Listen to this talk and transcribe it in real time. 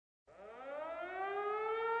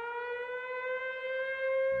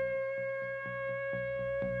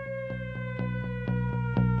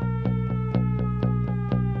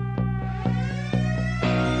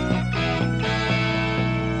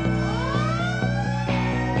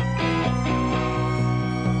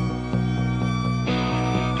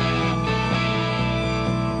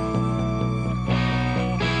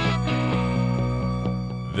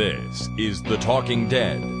is The Talking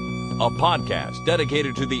Dead, a podcast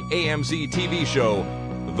dedicated to the AMC TV show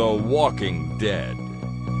The Walking Dead.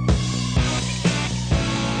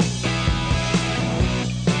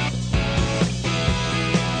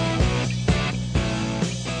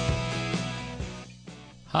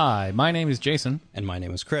 Hi, my name is Jason. And my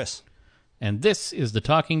name is Chris. And this is The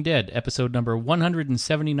Talking Dead, episode number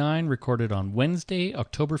 179, recorded on Wednesday,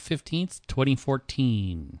 October 15th,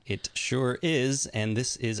 2014. It sure is, and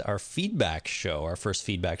this is our feedback show, our first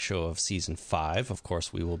feedback show of Season 5. Of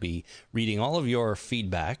course, we will be reading all of your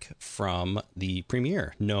feedback from the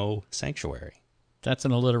premiere, No Sanctuary. That's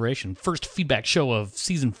an alliteration. First feedback show of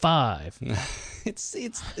Season 5.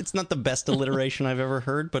 It's not the best alliteration I've ever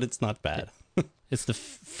heard, but it's not bad. It's the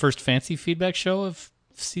first fancy feedback show of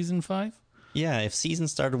Season 5? Yeah, if season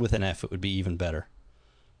started with an F, it would be even better.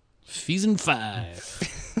 Season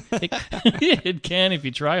 5. It can if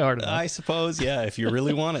you try hard enough. I suppose, yeah, if you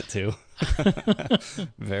really want it to.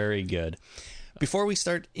 Very good. Before we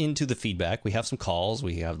start into the feedback, we have some calls.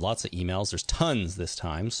 We have lots of emails. There's tons this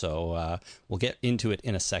time, so we'll get into it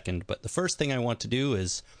in a second. But the first thing I want to do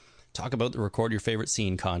is talk about the Record Your Favorite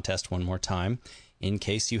Scene contest one more time. In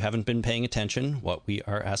case you haven't been paying attention, what we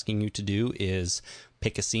are asking you to do is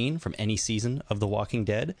pick a scene from any season of The Walking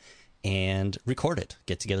Dead and record it.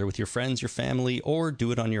 Get together with your friends, your family, or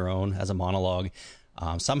do it on your own as a monologue.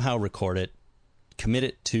 Somehow record it, commit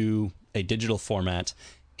it to a digital format,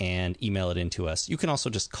 and email it into us. You can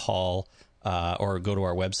also just call or go to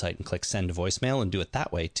our website and click send to voicemail and do it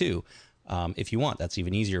that way too. If you want, that's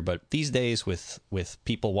even easier. But these days with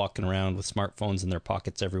people walking around with smartphones in their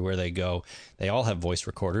pockets everywhere they go, they all have voice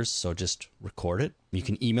recorders. So just record it. You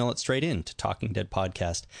can email it straight in to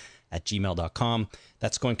talkingdeadpodcast@gmail.com.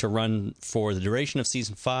 That's going to run for the duration of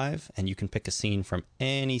season 5, and you can pick a scene from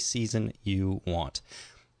any season you want.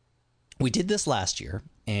 We did this last year,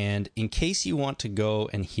 and in case you want to go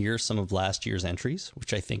and hear some of last year's entries,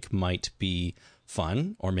 which I think might be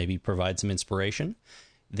fun or maybe provide some inspiration,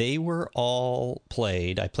 they were all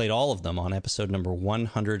played. I played all of them on episode number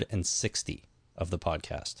 160 of the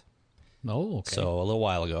podcast. Oh, okay. So a little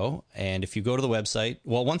while ago. And if you go to the website,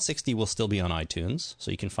 well, 160 will still be on iTunes,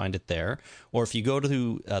 so you can find it there. Or if you go to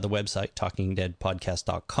the website,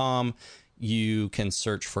 talkingdeadpodcast.com, you can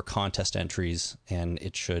search for contest entries, and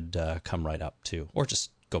it should come right up too. Or just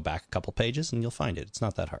go back a couple pages, and you'll find it. It's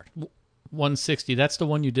not that hard. 160, that's the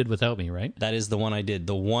one you did without me, right? That is the one I did.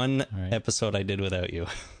 The one episode I did without you.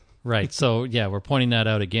 Right. So, yeah, we're pointing that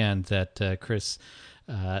out again, that Chris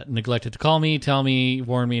neglected to call me, tell me,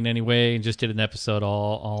 warn me in any way, and just did an episode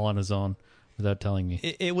all on his own without telling me.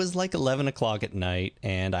 It was like 11 o'clock at night,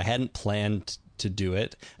 and I hadn't planned to do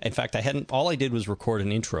it. In fact, all I did was record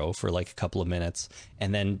an intro for like a couple of minutes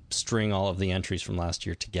and then string all of the entries from last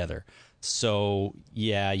year together. So,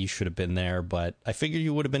 yeah, you should have been there, but I figured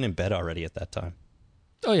you would have been in bed already at that time.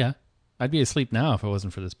 Oh, yeah. I'd be asleep now if it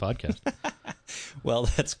wasn't for this podcast. Well,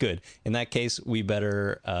 that's good. In that case, we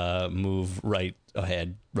better move right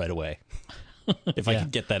ahead right away. If I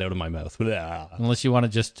could get that out of my mouth. Unless you want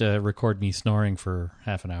to just record me snoring for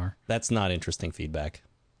half an hour. That's not interesting feedback.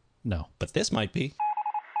 No. But this might be.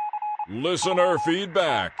 Listener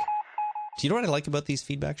feedback. Do you know what I like about these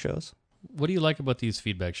feedback shows? What do you like about these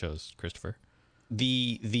feedback shows, Christopher?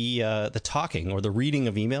 The talking or the reading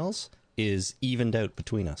of emails is evened out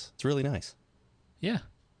between us. It's really nice. Yeah.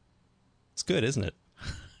 It's good, isn't it?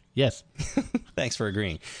 Yes. Thanks for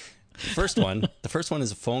agreeing. The first one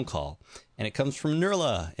is a phone call, and it comes from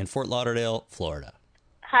Nurla in Fort Lauderdale, Florida.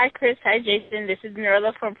 Hi, Chris. Hi, Jason. This is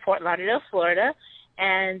Nurla from Fort Lauderdale, Florida.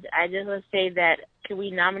 And I just want to say that can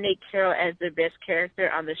we nominate Carol as the best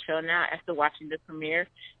character on the show now after watching the premiere?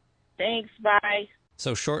 Thanks. Bye.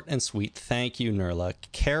 So short and sweet. Thank you, Nurla.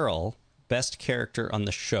 Carol, best character on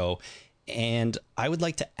the show. And I would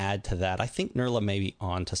like to add to that, I think Nurla may be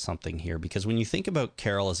on to something here, because when you think about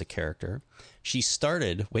Carol as a character, she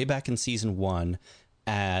started way back in season 1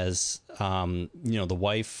 as, the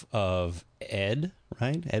wife of Ed,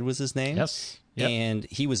 right? Ed was his name? Yes. Yep. And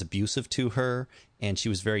he was abusive to her, and she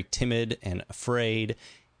was very timid and afraid.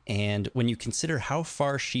 And when you consider how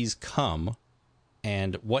far she's come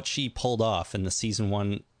and what she pulled off in the season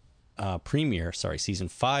 5 premiere,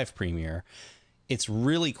 it's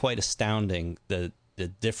really quite astounding the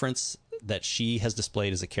difference that she has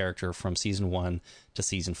displayed as a character from season 1 to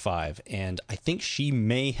season 5. And I think she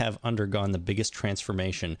may have undergone the biggest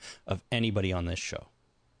transformation of anybody on this show.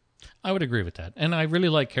 I would agree with that. And I really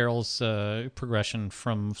like Carol's progression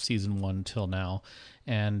from season 1 till now.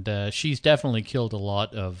 And she's definitely killed a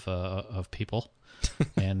lot of people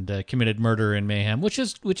and committed murder and mayhem, which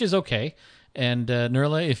is okay. And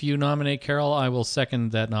Nurla, if you nominate Carol, I will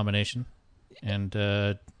second that nomination. And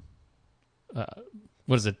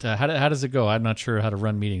what is it? How does it go? I'm not sure how to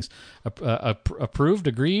run meetings. Approved?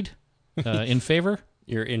 Agreed? In favor?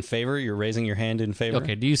 You're in favor? You're raising your hand in favor?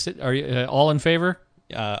 Okay. Are you all in favor?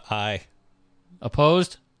 Aye.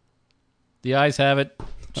 Opposed? The ayes have it.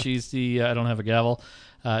 She's the. I don't have a gavel.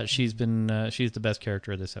 She's the best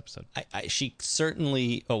character of this episode. She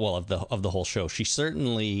certainly, of the whole show, she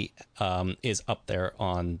certainly is up there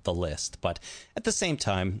on the list. But at the same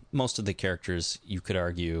time, most of the characters, you could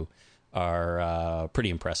argue, are pretty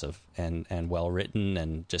impressive and well written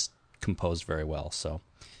and just composed very well. So,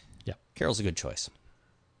 yeah, Carol's a good choice.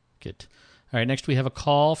 Good. All right, next we have a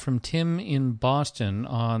call from Tim in Boston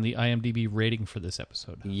on the IMDb rating for this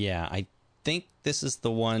episode. Yeah, I think this is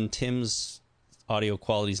the one. Tim's audio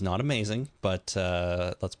quality is not amazing, but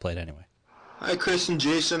let's play it anyway. Hi, Chris and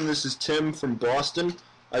Jason. This is Tim from Boston.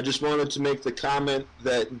 I just wanted to make the comment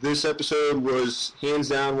that this episode was hands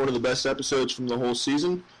down one of the best episodes from the whole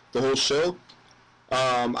season, the whole show.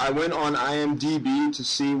 I went on IMDb to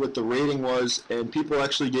see what the rating was, and people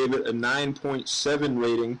actually gave it a 9.7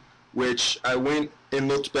 rating, which I went and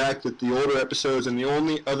looked back at the older episodes, and the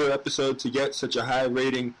only other episode to get such a high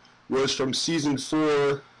rating was from Season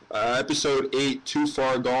 4, Episode 8, Too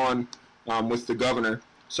Far Gone, with the governor.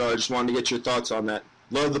 So I just wanted to get your thoughts on that.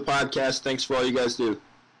 Love the podcast. Thanks for all you guys do.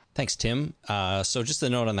 Thanks, Tim. So just a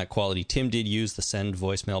note on that quality. Tim did use the send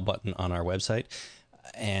voicemail button on our website.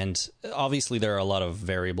 And obviously there are a lot of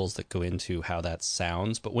variables that go into how that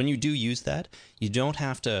sounds. But when you do use that, you don't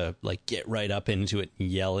have to get right up into it and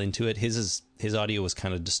yell into it. His audio was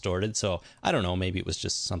kind of distorted. So I don't know, maybe it was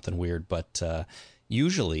just something weird. But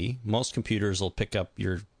usually most computers will pick up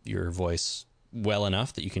your voice well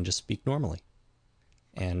enough that you can just speak normally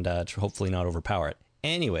and hopefully not overpower it.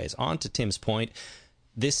 Anyways, on to Tim's point.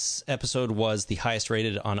 This episode was the highest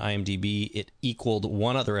rated on IMDb. It equaled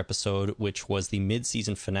one other episode, which was the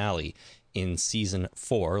mid-season finale in Season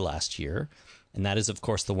 4 last year. And that is, of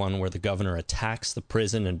course, the one where the governor attacks the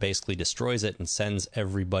prison and basically destroys it and sends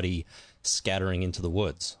everybody scattering into the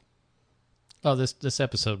woods. Oh, this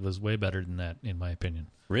episode was way better than that, in my opinion.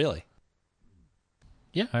 Really?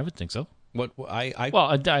 Yeah, I would think so.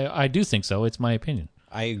 I do think so. It's my opinion.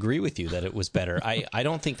 I agree with you that it was better. I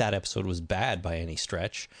don't think that episode was bad by any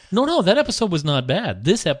stretch. No, that episode was not bad.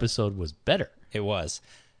 This episode was better. It was.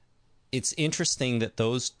 It's interesting that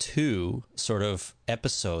those two sort of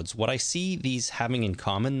episodes, what I see these having in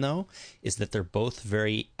common, though, is that they're both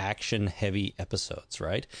very action-heavy episodes,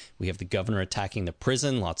 right? We have the governor attacking the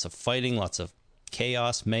prison, lots of fighting, lots of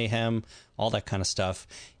chaos, mayhem, all that kind of stuff.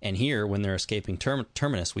 And here, when they're escaping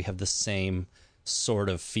Terminus, we have the same sort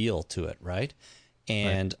of feel to it, right?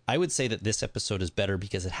 And right. I would say that this episode is better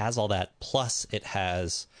because it has all that. Plus, it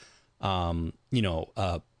has,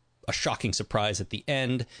 a shocking surprise at the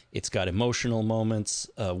end. It's got emotional moments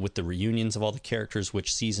with the reunions of all the characters,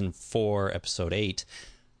 which Season 4, Episode 8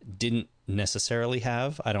 didn't necessarily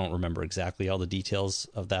have. I don't remember exactly all the details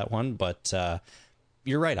of that one, but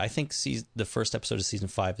you're right. I think the first episode of Season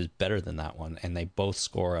 5 is better than that one, and they both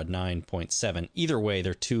score a 9.7. Either way,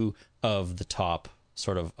 they're two of the top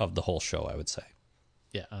sort of the whole show, I would say.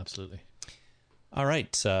 Yeah, absolutely. All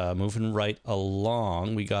right, moving right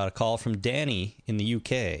along, we got a call from Danny in the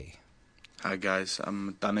UK. Hi guys,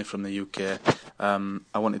 I'm Danny from the UK.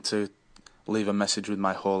 I wanted to leave a message with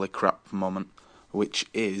my holy crap moment, which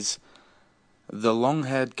is the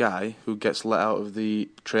long-haired guy who gets let out of the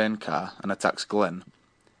train car and attacks Glenn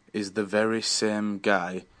is the very same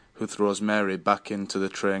guy who throws Mary back into the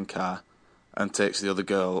train car and takes the other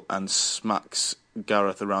girl and smacks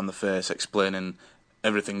Gareth around the face, explaining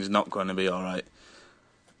everything's not going to be all right.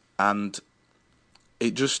 And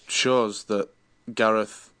it just shows that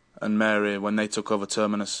Gareth and Mary, when they took over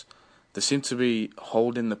Terminus, they seem to be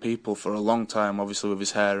holding the people for a long time, obviously with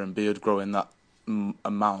his hair and beard growing that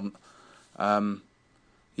amount.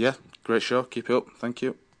 Yeah, great show. Keep it up. Thank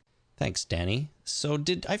you. Thanks, Danny. So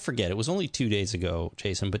I forget, it was only 2 days ago,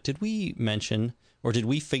 Jason, but did we mention, or did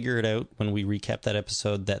we figure it out when we recapped that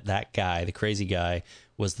episode that guy, the crazy guy,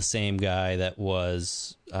 was the same guy that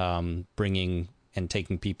was bringing and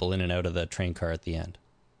taking people in and out of the train car at the end?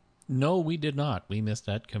 No, we did not. We missed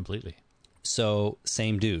that completely. So,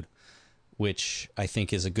 same dude, which I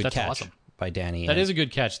think is a good catch awesome. By Danny. That is a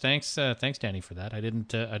good catch. Thanks, Danny, for that. I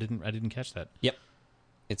didn't catch that. Yep,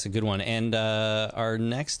 it's a good one. And our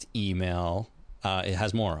next email, it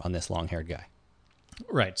has more on this long-haired guy.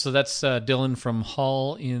 Right. So that's Dylan from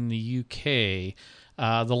Hull in the UK.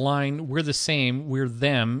 The line, "We're the same, we're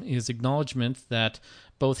them," is acknowledgement that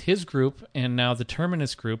both his group and now the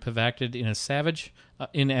Terminus group have acted in as savage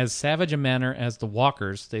a manner as the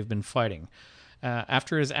Walkers they've been fighting.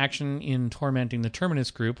 After his action in tormenting the Terminus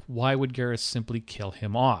group, why would Gareth simply kill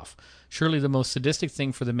him off? Surely the most sadistic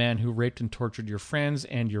thing for the man who raped and tortured your friends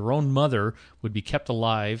and your own mother would be kept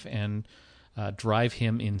alive and drive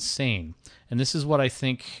him insane. And this is what I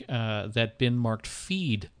think that bin-marked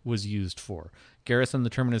feed was used for. Gareth and the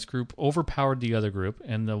Terminus group overpowered the other group,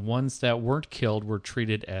 and the ones that weren't killed were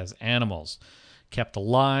treated as animals. Kept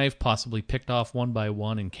alive, possibly picked off one by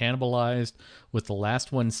one and cannibalized, with the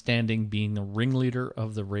last one standing being the ringleader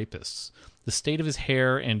of the rapists. The state of his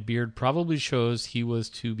hair and beard probably shows he was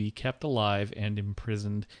to be kept alive and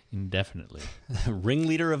imprisoned indefinitely.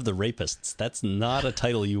 Ringleader of the rapists. That's not a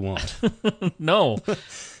title you want. No,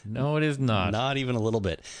 it is not. Not even a little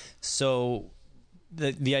bit. So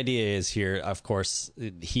the idea is here, of course,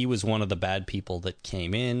 he was one of the bad people that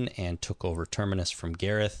came in and took over Terminus from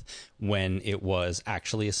Gareth when it was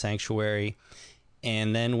actually a sanctuary.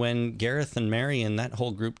 And then when Gareth and Mary and that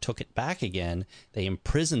whole group took it back again, they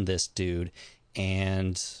imprisoned this dude.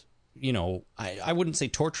 And, you know, I wouldn't say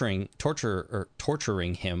torturing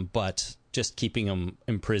him, but just keeping him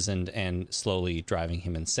imprisoned and slowly driving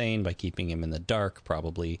him insane by keeping him in the dark,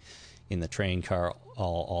 probably in the train car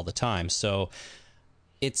all the time. So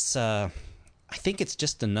it's, I think it's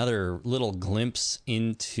just another little glimpse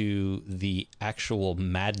into the actual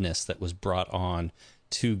madness that was brought on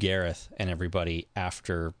to Gareth and everybody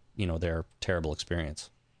after, you know, their terrible experience.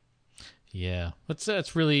 Yeah,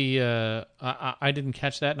 that's really. I didn't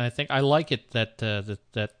catch that, and I think I like it that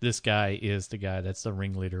that this guy is the guy that's the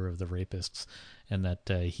ringleader of the rapists, and that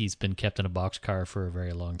he's been kept in a boxcar for a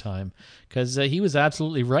very long time, because he was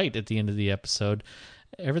absolutely right at the end of the episode.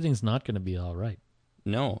 Everything's not going to be all right.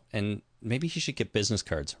 No, and maybe he should get business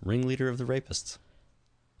cards. Ringleader of the rapists.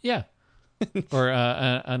 Yeah, or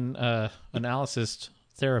an analysis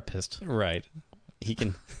therapist. Right. He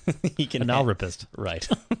can Analrapist. Right.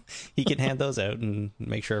 He can hand those out and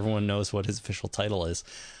make sure everyone knows what his official title is.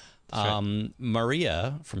 Right.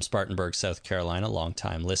 Maria from Spartanburg, South Carolina,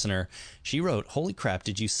 longtime listener, she wrote, "Holy crap,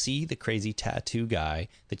 did you see the crazy tattoo guy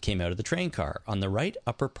that came out of the train car? On the right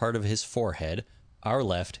upper part of his forehead, our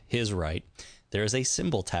left, his right, there is a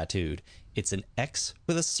symbol tattooed. It's an X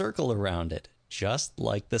with a circle around it, just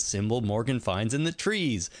like the symbol Morgan finds in the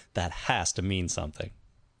trees. That has to mean something."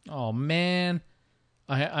 Oh, man.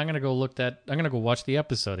 I'm gonna go watch the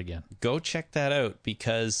episode again. Go check that out,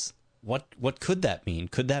 because what could that mean?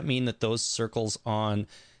 Could that mean that those circles on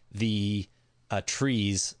the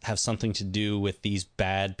trees have something to do with these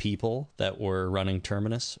bad people that were running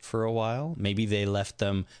Terminus for a while? Maybe they left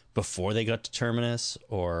them before they got to Terminus,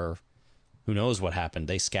 or who knows what happened.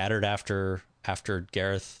 They scattered after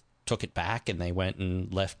Gareth took it back, and they went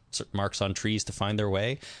and left marks on trees to find their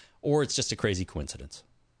way, or it's just a crazy coincidence.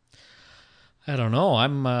 I don't know.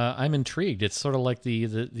 I'm intrigued. It's sort of like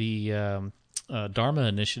the Dharma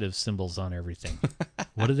Initiative symbols on everything.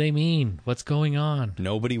 What do they mean? What's going on?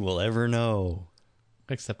 Nobody will ever know.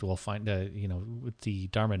 Except we'll find, with the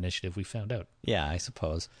Dharma Initiative, we found out. Yeah, I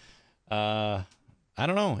suppose. I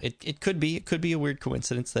don't know. It could be. It could be a weird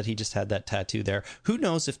coincidence that he just had that tattoo there. Who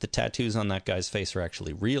knows if the tattoos on that guy's face are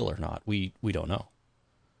actually real or not? We don't know.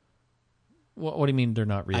 What do you mean they're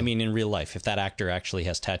not real? I mean, in real life, if that actor actually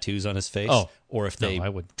has tattoos on his face, or if they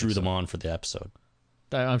drew them on for the episode.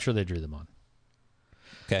 I'm sure they drew them on.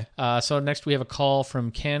 Okay. So next we have a call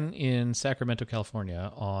from Ken in Sacramento,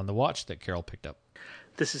 California, on the watch that Carol picked up.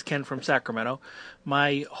 This is Ken from Sacramento.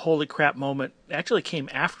 My holy crap moment actually came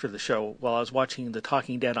after the show while I was watching The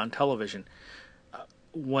Talking Dead on television.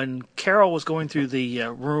 When Carol was going through the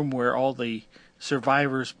room where all the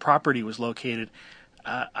survivors' property was located,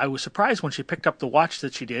 I was surprised when she picked up the watch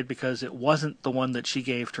that she did, because it wasn't the one that she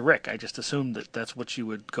gave to Rick. I just assumed that that's what she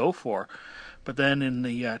would go for. But then in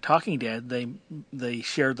the Talking Dead, they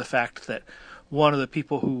shared the fact that one of the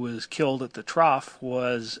people who was killed at the trough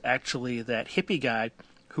was actually that hippie guy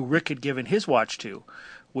who Rick had given his watch to,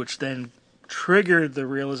 which then triggered the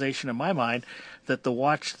realization in my mind that the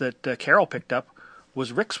watch that Carol picked up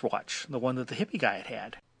was Rick's watch, the one that the hippie guy had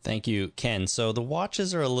had. Thank you, Ken. So the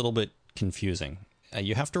watches are a little bit confusing.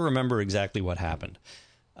 You have to remember exactly what happened.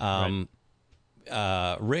 Right.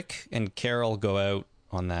 Rick and Carol go out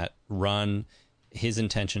on that run. His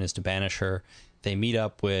intention is to banish her. They meet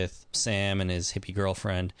up with Sam and his hippie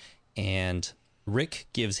girlfriend, and Rick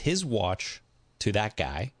gives his watch to that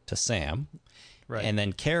guy, to Sam, Right. and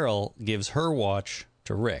then Carol gives her watch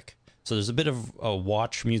to Rick. So there's a bit of a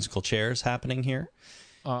watch musical chairs happening here.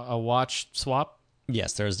 A watch swap?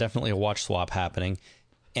 Yes, there's definitely a watch swap happening.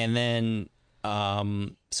 And then,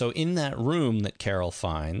 so in that room that Carol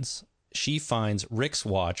finds, she finds Rick's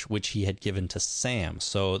watch, which he had given to Sam.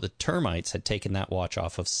 So the termites had taken that watch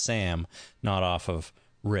off of Sam, not off of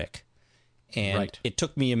Rick. And It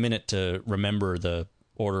took me a minute to remember the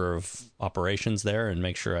order of operations there and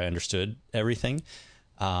make sure I understood everything.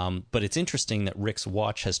 But it's interesting that Rick's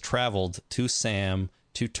watch has traveled to Sam,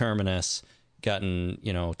 to Terminus, gotten,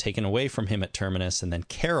 taken away from him at Terminus, and then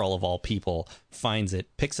Carol, of all people, finds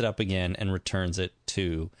it, picks it up again, and returns it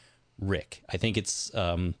to Rick. I think it's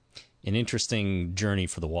an interesting journey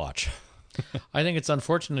for the watch. I think it's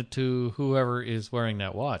unfortunate to whoever is wearing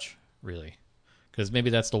that watch, really, because maybe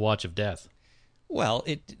that's the watch of death. Well,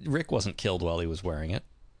 Rick wasn't killed while he was wearing it.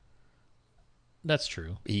 That's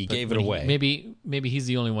true. He gave it away. Maybe he's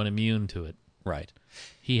the only one immune to it. Right.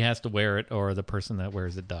 He has to wear it, or the person that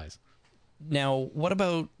wears it dies. Now, what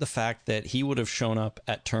about the fact that he would have shown up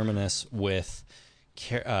at Terminus with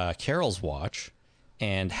Carol's watch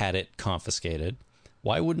and had it confiscated?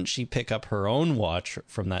 Why wouldn't she pick up her own watch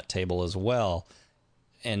from that table as well?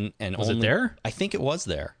 And was it there? I think it was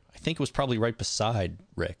there. I think it was probably right beside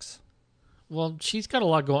Rick's. Well, she's got a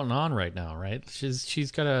lot going on right now, right?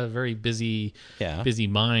 She's got a very busy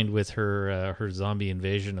mind with her zombie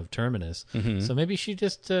invasion of Terminus. Mm-hmm. So maybe she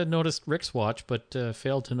just noticed Rick's watch, but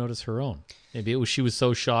failed to notice her own. Maybe she was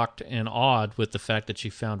so shocked and awed with the fact that she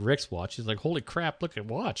found Rick's watch. She's like, "Holy crap! Look at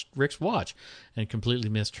Rick's watch," and completely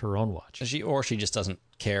missed her own watch. She just doesn't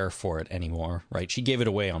care for it anymore, right? She gave it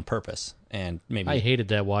away on purpose, and maybe I hated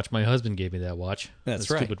that watch. My husband gave me that watch. That's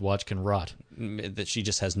the right. Stupid watch can rot. That she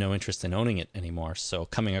just has no interest in owning it anymore. So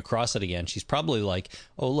coming across it again, she's probably like,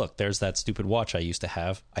 "Oh, look, there's that stupid watch I used to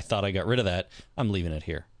have. I thought I got rid of that. I'm leaving it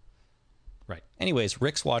here." Right. Anyways,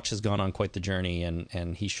 Rick's watch has gone on quite the journey,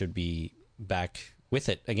 and he should be back with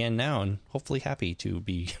it again now, and hopefully happy to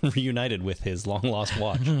be reunited with his long-lost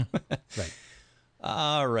watch. Right.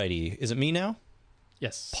 Alrighty. Is it me now?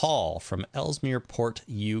 Yes. Paul from Ellesmere Port,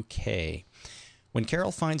 UK. When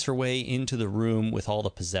Carol finds her way into the room with all the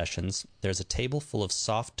possessions, there's a table full of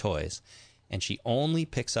soft toys, and she only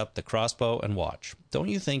picks up the crossbow and watch. Don't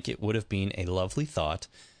you think it would have been a lovely thought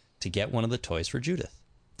to get one of the toys for Judith?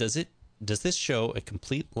 Does this show a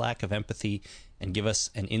complete lack of empathy and give us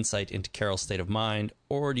an insight into Carol's state of mind,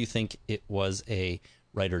 or do you think it was a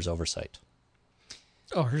writer's oversight?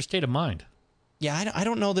 Oh, her state of mind. Yeah, I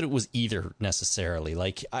don't know that it was either necessarily.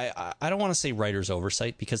 Like, I don't want to say writer's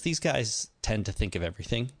oversight, because these guys tend to think of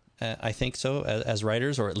everything, I think so, as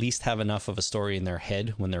writers, or at least have enough of a story in their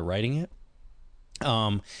head when they're writing it.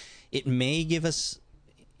 It may give us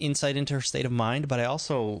insight into her state of mind, but I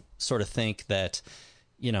also sort of think that,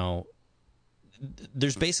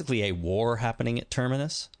 there's basically a war happening at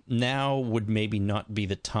Terminus. Now would maybe not be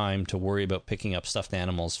the time to worry about picking up stuffed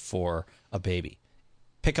animals for a baby.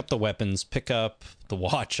 Pick up the weapons, pick up the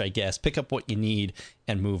watch, I guess, pick up what you need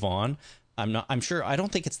and move on. I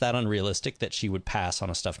don't think it's that unrealistic that she would pass on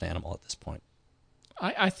a stuffed animal at this point.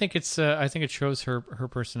 I think it's I think it shows her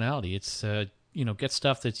personality. It's get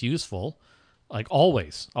stuff that's useful. Like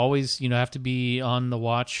always, have to be on the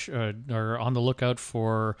watch or on the lookout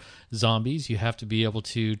for zombies. You have to be able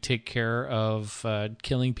to take care of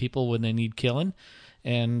killing people when they need killing.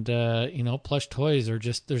 And, plush toys are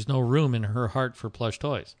just, there's no room in her heart for plush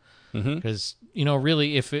toys. Because,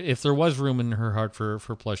 really, if there was room in her heart for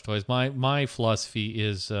plush toys, my philosophy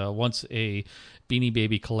is once a Beanie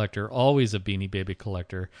Baby collector, always a Beanie Baby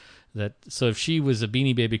collector. So if she was a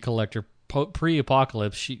Beanie Baby collector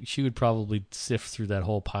pre-apocalypse, she would probably sift through that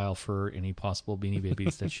whole pile for any possible Beanie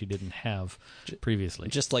Babies that she didn't have previously.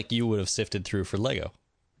 Just like you would have sifted through for Lego.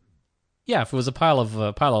 Yeah, if it was a pile of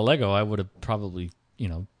Lego, I would have probably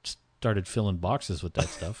started filling boxes with that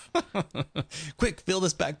stuff. Quick, fill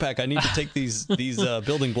this backpack. I need to take these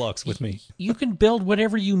building blocks with me. You can build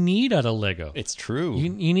whatever you need out of Lego. It's true.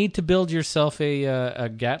 You need to build yourself a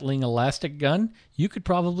Gatling elastic gun. You could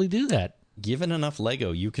probably do that. Given enough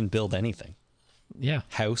Lego, you can build anything. Yeah.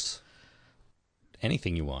 House.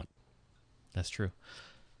 Anything you want. That's true.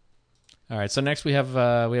 All right, so next we have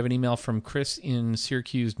an email from Chris in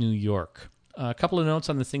Syracuse, New York. A couple of notes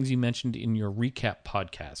on the things you mentioned in your recap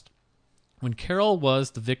podcast. When Carol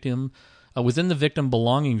was in the victim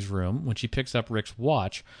belongings room, when she picks up Rick's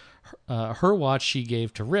watch, her watch she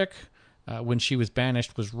gave to Rick when she was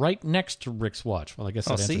banished was right next to Rick's watch. Well, I guess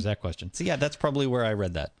that answers that question. So yeah, that's probably where I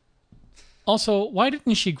read that. Also, why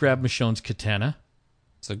didn't she grab Michonne's katana?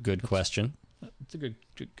 It's a good question. It's a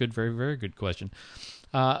good, very, very good question.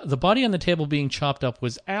 The body on the table being chopped up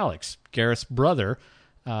was Alex, Gareth's brother,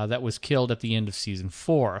 that was killed at the end of season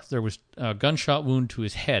 4. There was a gunshot wound to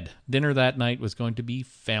his head. Dinner that night was going to be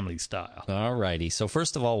family style. All righty. So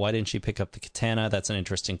first of all, why didn't she pick up the katana? That's an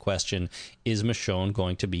interesting question. Is Michonne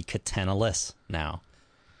going to be katana-less now?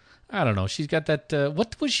 I don't know. She's got that...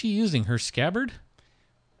 what was she using? Her scabbard?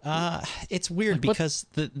 It's weird because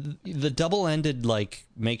the double-ended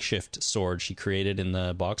makeshift sword she created in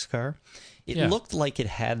the boxcar, it looked like it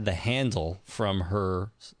had the handle from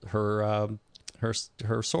her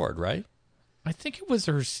sword, right? I think it was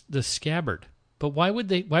the scabbard. But why would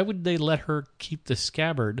they let her keep the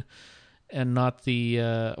scabbard and not the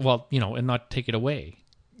and not take it away?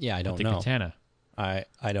 Yeah, I don't know. know. The katana. I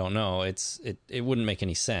don't know. It wouldn't make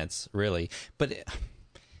any sense, really. But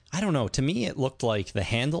I don't know. To me, it looked like the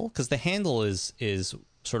handle, because the handle is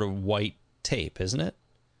sort of white tape, isn't it?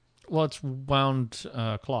 Well, it's wound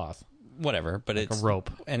cloth. Whatever, but it's a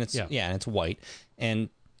rope, and it's and it's white, and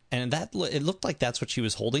that it looked like that's what she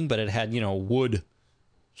was holding, but it had wood,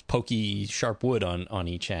 pokey, sharp wood on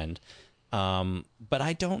each end. But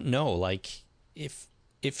I don't know, if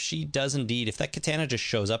she does indeed, if that katana just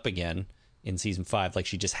shows up again in season 5, like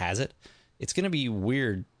she just has it, it's going to be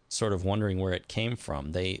weird, sort of wondering where it came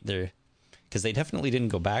from. Because they definitely didn't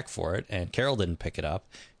go back for it, and Carol didn't pick it up.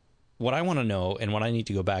 What I want to know, and what I need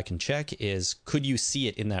to go back and check, is could you see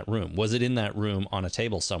it in that room? Was it in that room on a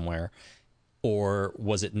table somewhere? Or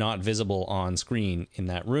was it not visible on screen in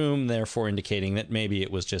that room, therefore indicating that maybe it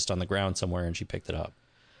was just on the ground somewhere and she picked it up?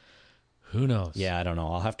 Who knows? Yeah, I don't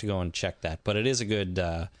know. I'll have to go and check that. But it is a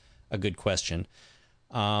good question.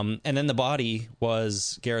 And then the body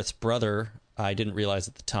was Gareth's brother. I didn't realize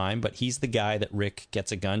at the time, but he's the guy that Rick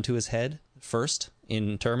gets a gun to his head first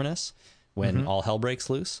in Terminus when all hell breaks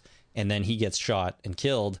loose. And then he gets shot and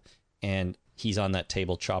killed, and he's on that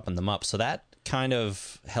table chopping them up. So that kind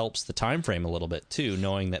of helps the time frame a little bit, too,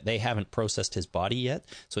 knowing that they haven't processed his body yet.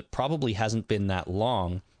 So it probably hasn't been that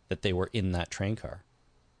long that they were in that train car.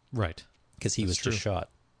 Right. Because he was just shot.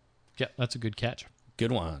 Yeah, that's a good catch.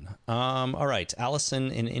 Good one. All right. Allison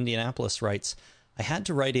in Indianapolis writes, I had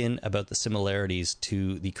to write in about the similarities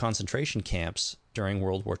to the concentration camps during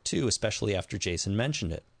World War II, especially after Jason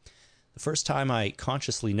mentioned it. The first time I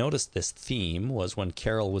consciously noticed this theme was when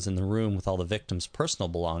Carol was in the room with all the victims' personal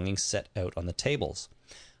belongings set out on the tables.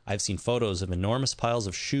 I've seen photos of enormous piles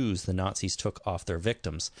of shoes the Nazis took off their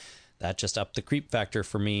victims. That just upped the creep factor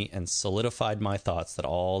for me and solidified my thoughts that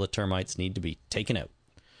all the termites need to be taken out.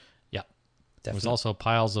 Yeah. There was also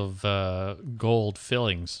piles of gold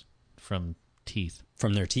fillings from teeth.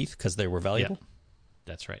 From their teeth, because they were valuable? Yeah.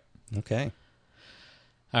 That's right. Okay.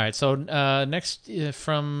 All right, so next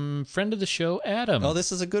from friend of the show, Adam. Oh,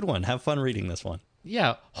 this is a good one. Have fun reading this one.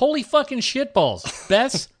 Yeah, holy fucking shitballs.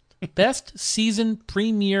 Best season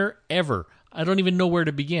premiere ever. I don't even know where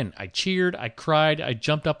to begin. I cheered, I cried, I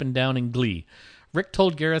jumped up and down in glee. Rick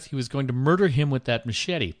told Gareth he was going to murder him with that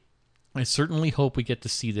machete. I certainly hope we get to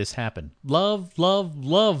see this happen. Love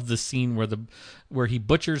the scene where he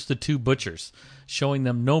butchers the two butchers, showing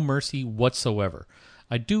them no mercy whatsoever.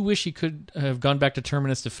 I do wish he could have gone back to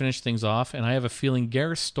Terminus to finish things off, and I have a feeling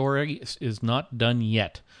Gareth's story is not done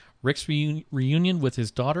yet. Rick's reunion with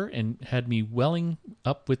his daughter and had me welling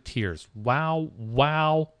up with tears.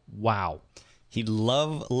 Wow. He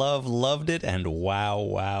loved it, and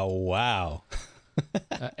wow.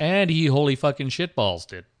 And he holy fucking shitballs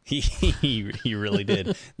did. He really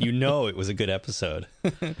did. It was a good episode.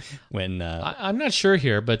 When I'm not sure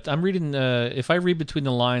here, but I'm reading. If I read between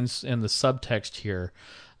the lines and the subtext here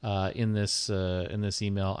in this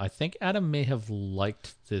email, I think Adam may have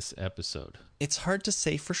liked this episode. It's hard to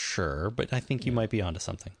say for sure, but I think you might be onto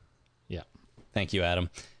something. Yeah. Thank you, Adam.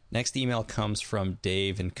 Next email comes from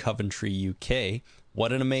Dave in Coventry, UK.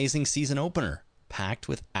 What an amazing season opener, packed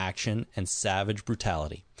with action and savage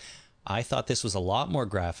brutality. I thought this was a lot more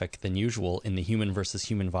graphic than usual in the human versus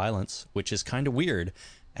human violence, which is kind of weird,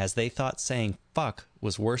 as they thought saying fuck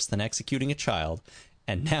was worse than executing a child,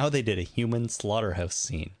 and now they did a human slaughterhouse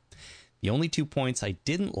scene. The only 2 points I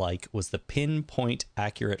didn't like was the pinpoint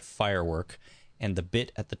accurate firework and the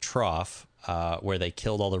bit at the trough where they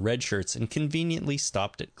killed all the red shirts and conveniently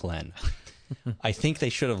stopped at Glenn. I think they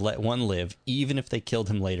should have let one live, even if they killed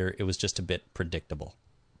him later. It was just a bit predictable.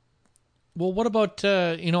 Well, what about,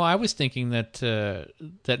 I was thinking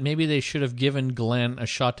that maybe they should have given Glenn a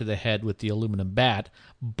shot to the head with the aluminum bat,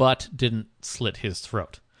 but didn't slit his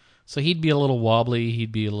throat. So he'd be a little wobbly,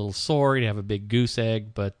 he'd be a little sore, he'd have a big goose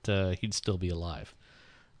egg, but he'd still be alive.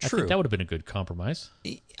 True. I think that would have been a good compromise.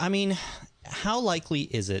 I mean, how likely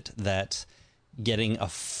is it that getting a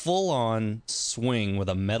full-on swing with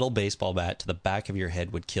a metal baseball bat to the back of your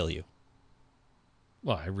head would kill you?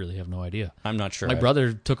 Well, I really have no idea. I'm not sure. My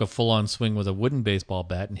brother took a full-on swing with a wooden baseball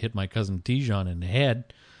bat and hit my cousin Dijon in the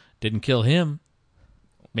head. Didn't kill him.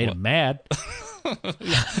 Made him mad.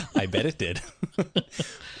 I bet it did.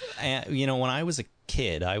 When I was a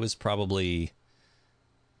kid, I was probably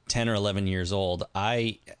 10 or 11 years old.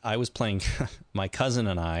 I was playing, my cousin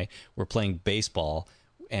and I were playing baseball,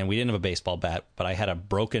 and we didn't have a baseball bat, but I had a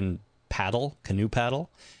broken canoe paddle,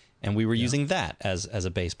 and we were using that as a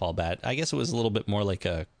baseball bat. I guess it was a little bit more like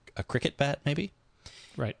a cricket bat, maybe.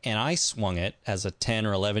 Right. And I swung it as a 10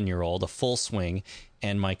 or 11-year-old, a full swing,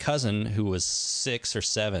 and my cousin, who was 6 or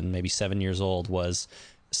 7, maybe 7 years old, was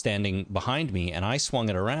standing behind me, and I swung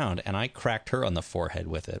it around, and I cracked her on the forehead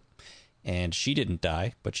with it. And she didn't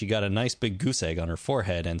die, but she got a nice big goose egg on her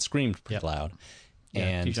forehead and screamed pretty loud. Yeah,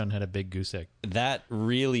 and Dijon had a big goose egg. That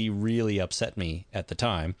really, really upset me at the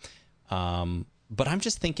time. But I'm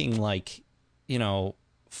just thinking, like,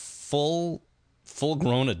 full-grown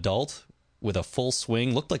adult with a full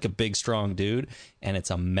swing, looked like a big, strong dude, and it's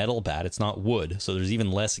a metal bat. It's not wood, so there's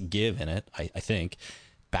even less give in it, I think.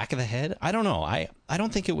 Back of the head? I don't know. I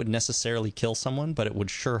don't think it would necessarily kill someone, but it would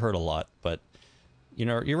sure hurt a lot. But,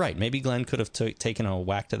 you're right. Maybe Glenn could have taken a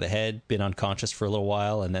whack to the head, been unconscious for a little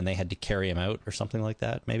while, and then they had to carry him out or something like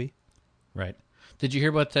that, maybe. Right. Did you hear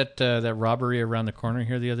about that robbery around the corner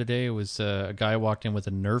here the other day? It was a guy walked in with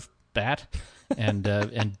a Nerf bat and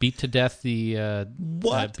beat to death the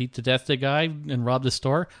guy and robbed the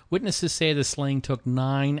store. Witnesses say the slaying took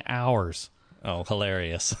 9 hours. Oh,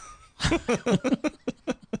 hilarious.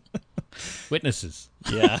 Witnesses.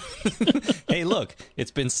 Yeah. Hey, look,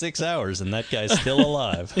 it's been 6 hours and that guy's still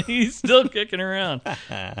alive. He's still kicking around.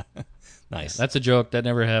 Nice. That's a joke. That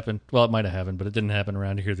never happened. Well, it might have happened, but it didn't happen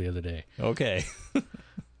around here the other day. Okay.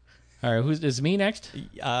 All right, is me next?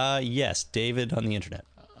 Yes, David on the internet.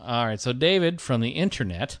 All right, so David from the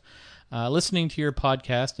internet, listening to your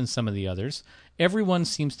podcast and some of the others, everyone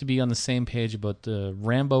seems to be on the same page about the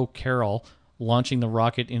Rambo Carol launching the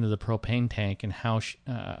rocket into the propane tank and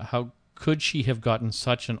how could she have gotten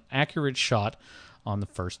such an accurate shot on the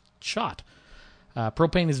first shot.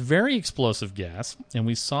 Propane is very explosive gas, and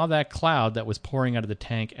we saw that cloud that was pouring out of the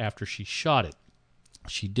tank after she shot it.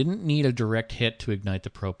 She didn't need a direct hit to ignite the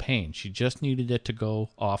propane. She just needed it to go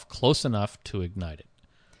off close enough to ignite it.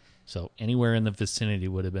 So anywhere in the vicinity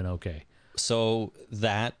would have been okay. So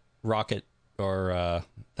that rocket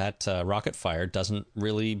rocket fire doesn't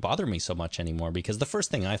really bother me so much anymore, because the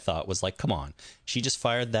first thing I thought was like, come on, she just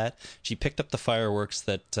fired that. She picked up the fireworks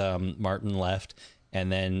that Martin left,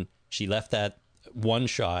 and then she left that one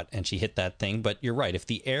shot and she hit that thing. But you're right. If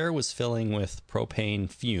the air was filling with propane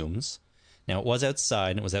fumes, now it was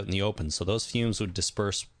outside and it was out in the open, so those fumes would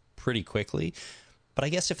disperse pretty quickly. But I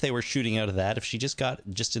guess if they were shooting out of that, if she just got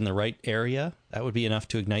just in the right area, that would be enough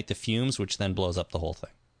to ignite the fumes, which then blows up the whole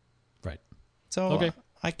thing. Right. So okay.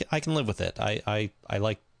 I can live with it. I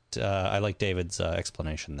like David's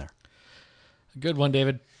explanation there. Good one,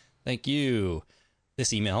 David. Thank you.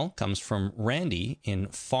 This email comes from Randy in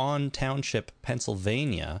Fawn Township,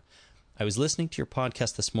 Pennsylvania. I was listening to your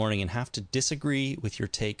podcast this morning and have to disagree with your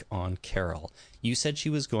take on Carol. You said she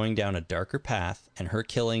was going down a darker path, and her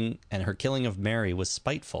killing of Mary was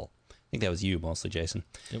spiteful. I think that was you mostly, Jason.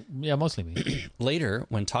 Yeah, mostly me. Later,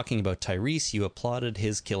 when talking about Tyrese, you applauded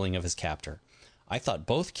his killing of his captor. I thought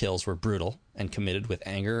both kills were brutal and committed with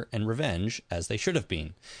anger and revenge, as they should have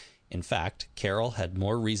been. In fact, Carol had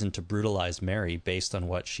more reason to brutalize Mary based on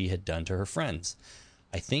what she had done to her friends.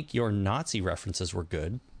 I think your Nazi references were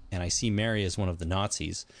good, and I see Mary as one of the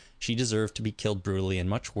Nazis. She deserved to be killed brutally and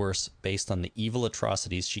much worse based on the evil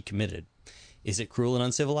atrocities she committed. Is it cruel and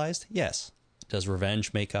uncivilized? Yes. Does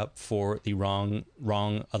revenge make up for the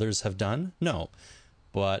wrong others have done? No.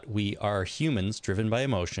 But we are humans driven by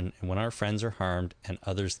emotion, and when our friends are harmed and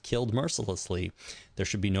others killed mercilessly, there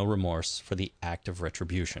should be no remorse for the act of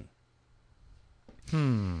retribution.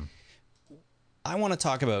 I want to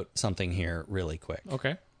talk about something here really quick.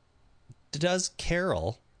 Okay. Does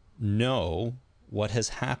Carol know what has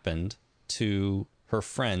happened to her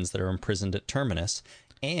friends that are imprisoned at Terminus?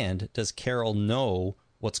 And does Carol know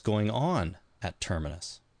what's going on at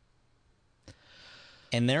Terminus?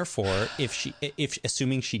 And therefore, if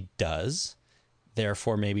assuming she does,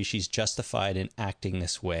 therefore maybe she's justified in acting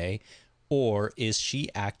this way, or is she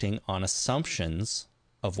acting on assumptions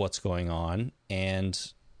of what's going on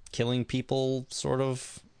and killing people sort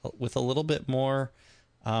of with a little bit more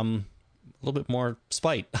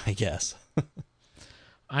spite, I guess?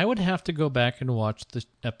 I would have to go back and watch the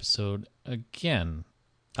episode again.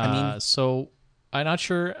 So I'm not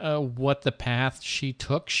sure what the path she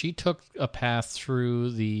took. She took a path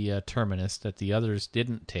through the Terminus that the others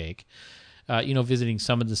didn't take. visiting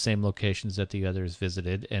some of the same locations that the others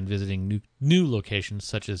visited, and visiting new locations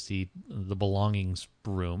such as the belongings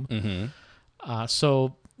room. Mm-hmm.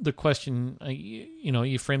 So the question,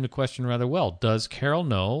 you framed the question rather well. Does Carol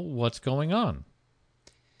know what's going on?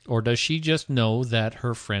 Or does she just know that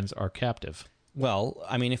her friends are captive? Well,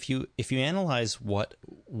 I mean, if you analyze what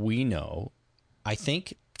we know, I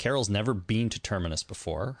think Carol's never been to Terminus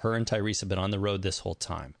before. Her and Tyrese have been on the road this whole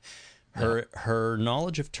time. Her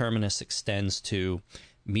knowledge of Terminus extends to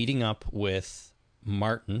meeting up with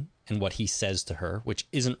Martin and what he says to her, which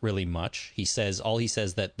isn't really much. He says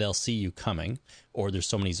that they'll see you coming, or there's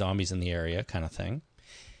so many zombies in the area, kind of thing.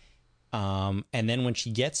 And then when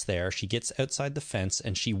she gets there, she gets outside the fence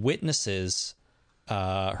and she witnesses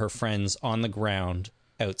her friends on the ground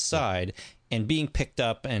outside and being picked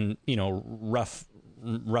up and,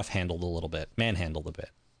 rough handled a little bit, manhandled a bit.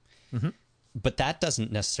 Mm-hmm. But that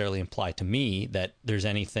doesn't necessarily imply to me that there's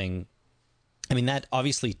anything. I mean, that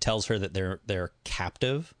obviously tells her that they're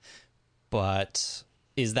captive, but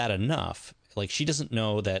is that enough? Like, she doesn't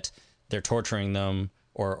know that they're torturing them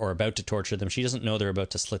or about to torture them. She doesn't know they're about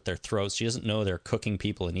to slit their throats. She doesn't know they're cooking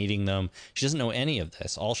people and eating them. She doesn't know any of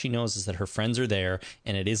this. All she knows is that her friends are there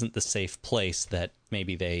and it isn't the safe place that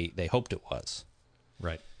maybe they hoped it was.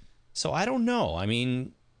 Right. So I don't know. I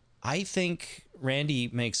mean, I think Randy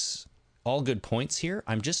makes all good points here.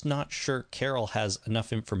 I'm just not sure Carol has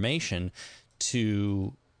enough information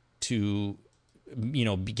to get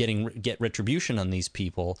retribution on these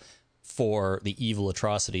people for the evil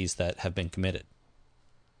atrocities that have been committed.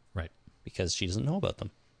 Right. Because she doesn't know about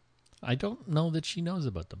them. I don't know that she knows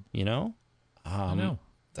about them. I know.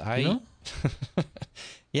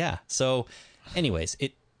 Yeah. So anyways,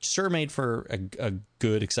 it sure made for a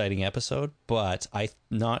good, exciting episode, but I'm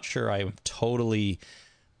not sure I'm totally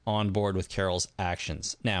on board with Carol's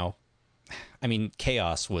actions. Now, I mean,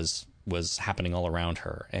 chaos was happening all around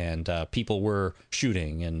her, and people were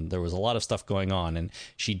shooting, and there was a lot of stuff going on, and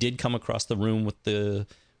she did come across the room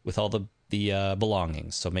with all the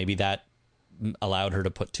belongings, so maybe that allowed her to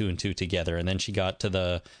put two and two together, and then she got to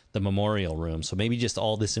the memorial room, so maybe just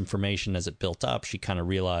all this information as it built up, she kind of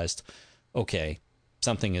realized, okay,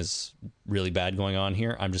 something is really bad going on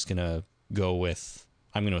here. I'm going to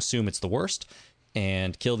assume it's the worst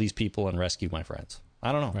and kill these people and rescue my friends.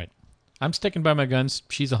 I don't know. Right. I'm sticking by my guns.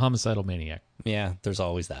 She's a homicidal maniac. Yeah, there's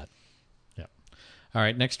always that. Yeah. All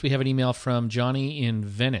right, next we have an email from Johnny in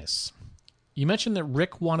Venice. You mentioned that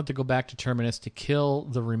Rick wanted to go back to Terminus to kill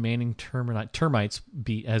the remaining termites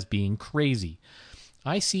as being crazy.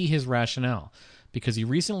 I see his rationale because he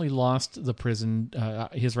recently lost the prison.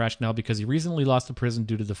 Because he recently lost the prison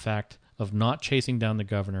due to the fact of not chasing down the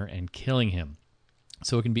governor and killing him.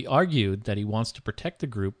 So it can be argued that he wants to protect the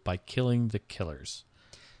group by killing the killers.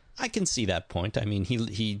 I can see that point. I mean,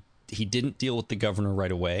 he didn't deal with the governor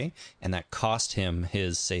right away, and that cost him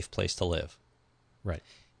his safe place to live. Right.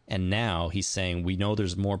 And now he's saying, we know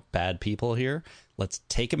there's more bad people here. Let's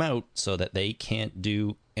take them out so that they can't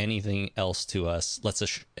do anything else to us. Let's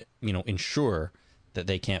ensure that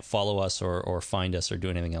they can't follow us or find us or do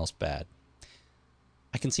anything else bad.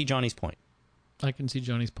 I can see Johnny's point. I can see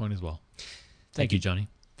Johnny's point as well. Thank you, Johnny.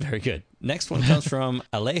 Very good. Next one comes from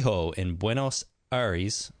Alejo in Buenos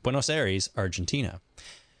Aires, Argentina.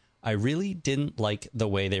 I really didn't like the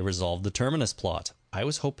way they resolved the Terminus plot. I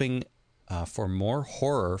was hoping for more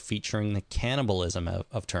horror featuring the cannibalism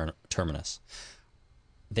of Terminus.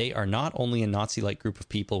 They are not only a Nazi-like group of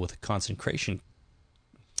people with a concentration...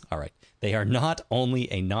 All right. They are not only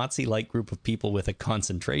a Nazi-like group of people with a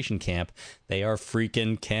concentration camp, they are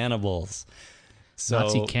freaking cannibals. So,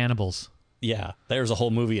 Nazi cannibals. Yeah, there's a whole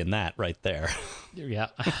movie in that right there. Yeah.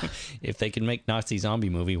 If they can make Nazi zombie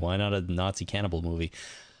movie, why not a Nazi cannibal movie?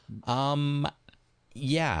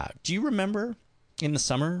 Yeah. Do you remember in the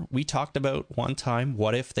summer we talked about one time,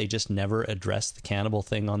 what if they just never addressed the cannibal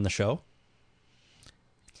thing on the show?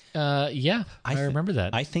 Yeah, I remember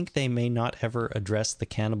that. I think they may not ever address the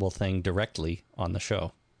cannibal thing directly on the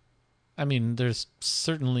show. I mean, there's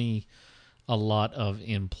certainly a lot of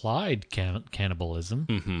implied cannibalism.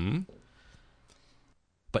 Mm-hmm.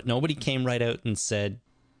 But nobody came right out and said,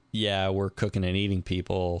 yeah, we're cooking and eating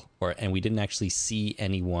people, and we didn't actually see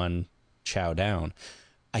anyone chow down.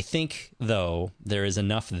 I think, though, there is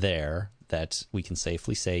enough there that we can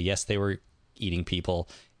safely say, yes, they were eating people,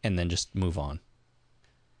 and then just move on.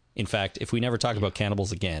 In fact, if we never talk about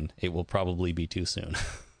cannibals again, it will probably be too soon.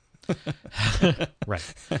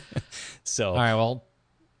 Right. So, all right, well,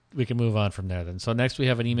 we can move on from there then. So next we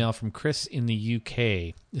have an email from Chris in the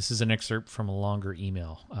UK. This is an excerpt from a longer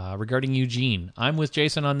email regarding Eugene. I'm with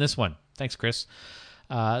Jason on this one. Thanks, Chris.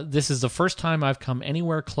 This is the first time I've come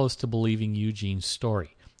anywhere close to believing Eugene's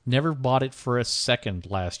story. Never bought it for a second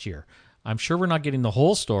last year. I'm sure we're not getting the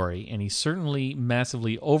whole story, and he's certainly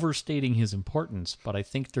massively overstating his importance, but I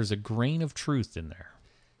think there's a grain of truth in there.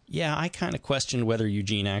 Yeah, I kind of questioned whether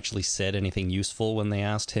Eugene actually said anything useful when they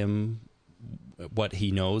asked him what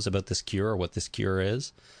he knows about this cure or what this cure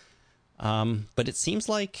is. But it seems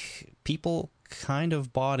like people kind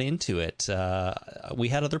of bought into it. We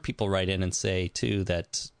had other people write in and say, too,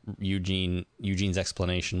 that Eugene's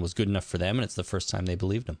explanation was good enough for them, and it's the first time they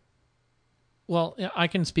believed him. Well, I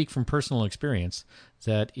can speak from personal experience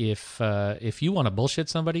that if you want to bullshit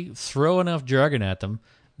somebody, throw enough jargon at them,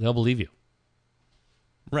 they'll believe you.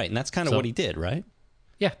 Right, and that's kind of what he did, right?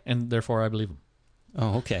 Yeah, and therefore I believe him.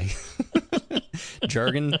 Oh, okay.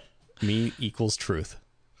 Jargon equals truth.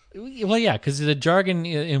 Well, yeah, because the jargon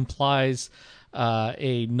implies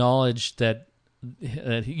a knowledge that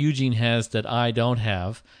Eugene has that I don't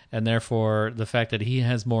have, and therefore the fact that he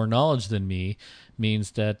has more knowledge than me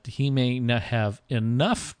means that he may not have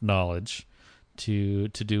enough knowledge to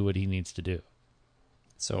do what he needs to do.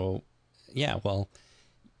 So, yeah, well,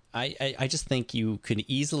 I just think you could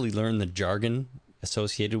easily learn the jargon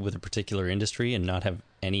associated with a particular industry and not have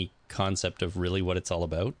any concept of really what it's all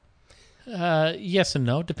about. Yes and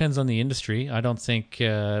no. It depends on the industry. I don't think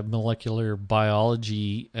molecular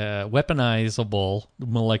biology, weaponizable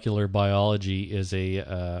molecular biology is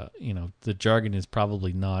the jargon is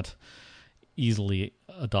probably not easily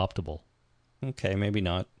adoptable. Okay, maybe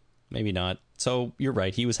not. Maybe not. So you're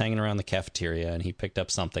right. He was hanging around the cafeteria and he picked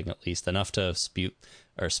up something, at least enough to spew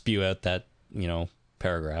out that,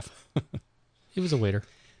 paragraph. He was a waiter.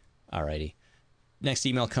 Alrighty. Next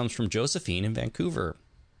email comes from Josephine in Vancouver.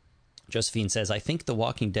 Josephine says, I think The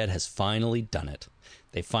Walking Dead has finally done it.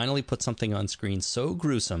 They finally put something on screen so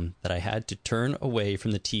gruesome that I had to turn away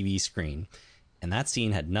from the TV screen. And that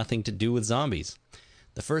scene had nothing to do with zombies.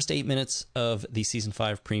 The first 8 minutes of the season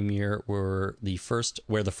 5 premiere where the first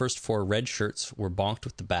 4 red shirts were bonked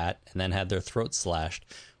with the bat and then had their throats slashed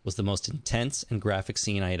was the most intense and graphic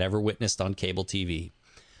scene I had ever witnessed on cable TV.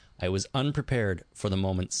 I was unprepared for the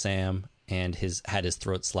moment Sam had his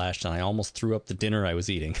throat slashed, and I almost threw up the dinner I was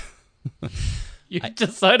eating. You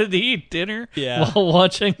decided to eat dinner Yeah. while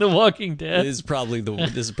watching The Walking Dead? This is probably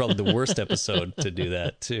the worst episode to do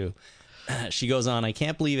that, too. She goes on, I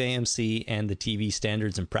can't believe AMC and the TV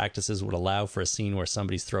standards and practices would allow for a scene where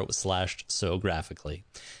somebody's throat was slashed so graphically.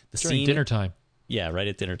 During dinner time. Yeah, right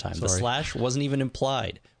at dinner time. Sorry. The slash wasn't even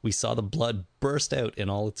implied. We saw the blood burst out in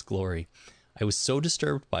all its glory. I was so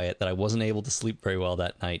disturbed by it that I wasn't able to sleep very well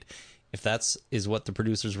that night. If that is what the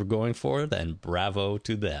producers were going for, then bravo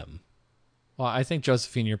to them. Well, I think,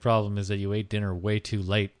 Josephine, your problem is that you ate dinner way too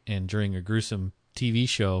late and during a gruesome TV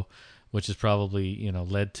show, which is probably,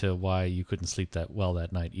 led to why you couldn't sleep that well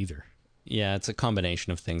that night either. Yeah, it's a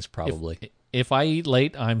combination of things, probably. If I eat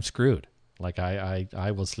late, I'm screwed. Like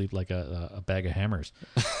I will sleep like a bag of hammers.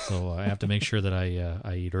 So I have to make sure that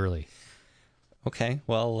I eat early. Okay,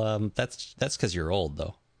 well, that's because you're old,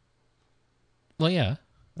 though. Well, yeah.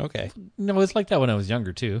 Okay. No, it's like that when I was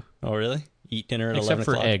younger, too. Oh, really? Eat dinner at 11 o'clock?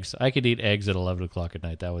 Except for eggs. I could eat eggs at 11 o'clock at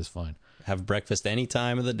night. That was fine. Have breakfast any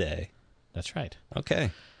time of the day. That's right. Okay.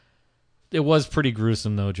 It was pretty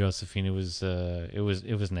gruesome, though, Josephine. It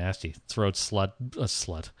was nasty. Throats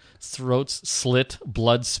slit,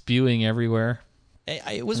 blood spewing everywhere.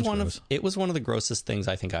 It was one of the grossest things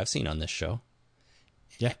I think I've seen on this show.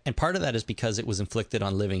 Yeah. And part of that is because it was inflicted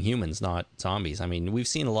on living humans, not zombies. I mean, we've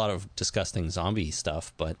seen a lot of disgusting zombie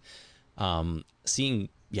stuff, but seeing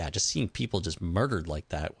people just murdered like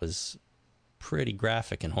that was pretty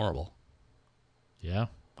graphic and horrible. Yeah.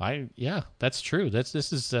 That's true. This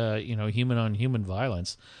is human on human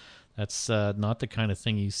violence. That's not the kind of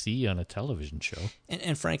thing you see on a television show.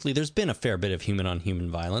 And frankly, there's been a fair bit of human on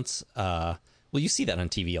human violence. Well, you see that on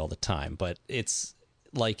TV all the time, but it's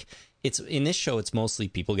like in this show, it's mostly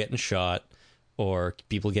people getting shot or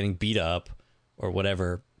people getting beat up or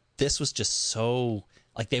whatever. This was just so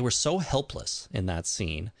they were so helpless in that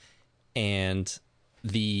scene, and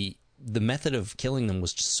the method of killing them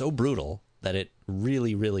was just so brutal that it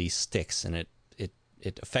really, really sticks, and it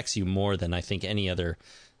affects you more than I think any other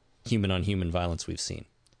human on human violence we've seen.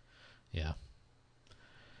 Yeah.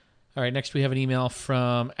 All right, next we have an email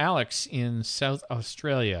from Alex in South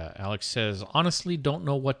Australia. Alex says, honestly, don't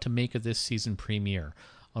know what to make of this season premiere.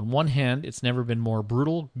 On one hand, it's never been more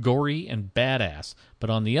brutal, gory, and badass. But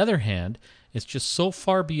on the other hand, it's just so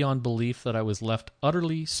far beyond belief that I was left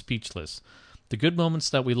utterly speechless. The good moments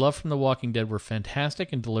that we love from The Walking Dead were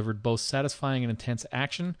fantastic and delivered both satisfying and intense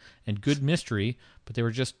action and good mystery, but they were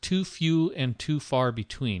just too few and too far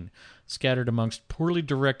between, scattered amongst poorly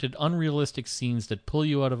directed, unrealistic scenes that pull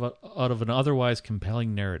you out of an otherwise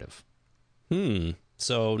compelling narrative.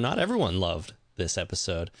 So not everyone loved this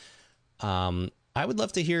episode. I would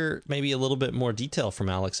love to hear maybe a little bit more detail from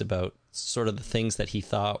Alex about sort of the things that he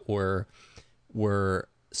thought were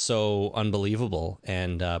so unbelievable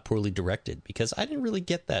and poorly directed, because I didn't really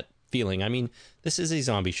get that feeling. I mean, this is a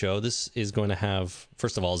zombie show. This is going to have,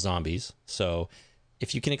 first of all, zombies. So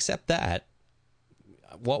if you can accept that,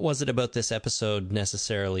 what was it about this episode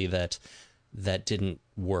necessarily that didn't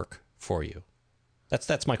work for you?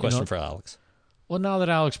 That's my question for Alex. Well, now that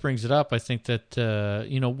Alex brings it up, I think that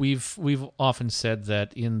we've often said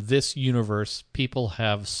that in this universe, people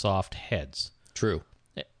have soft heads. True.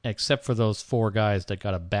 Except for those 4 guys that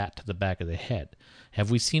got a bat to the back of the head.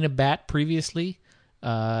 Have we seen a bat previously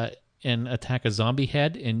and attack a zombie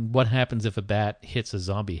head? And what happens if a bat hits a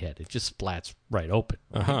zombie head? It just splats right open.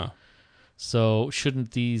 Uh-huh. So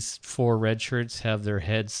shouldn't these 4 red shirts have their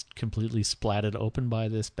heads completely splatted open by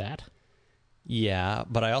this bat? Yeah,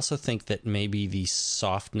 but I also think that maybe the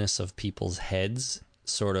softness of people's heads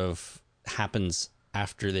sort of happens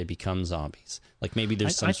after they become zombies. Like maybe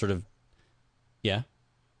there's some sort of... Yeah?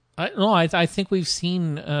 I think we've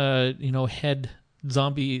seen, head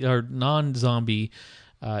zombie or non-zombie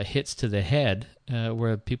hits to the head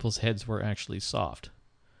where people's heads were actually soft.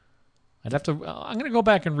 I'm going to go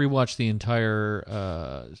back and rewatch the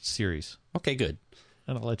entire series. Okay, good.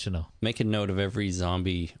 And I'll let you know. Make a note of every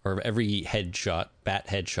zombie or every bat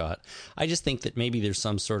headshot. I just think that maybe there's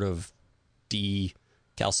some sort of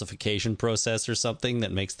decalcification process or something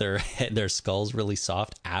that makes their skulls really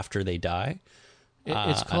soft after they die.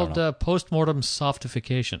 It's called postmortem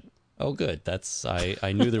softification. Oh, good.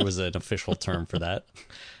 I knew there was an official term for that.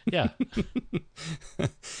 Yeah.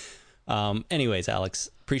 Anyways,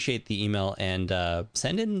 Alex, appreciate the email and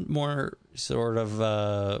send in more sort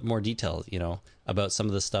of more detail, about some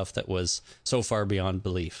of the stuff that was so far beyond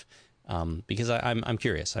belief. Because I'm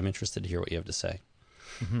curious. I'm interested to hear what you have to say.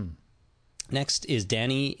 Mm-hmm. Next is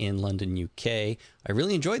Danny in London, UK. I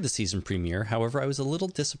really enjoyed the season premiere. However, I was a little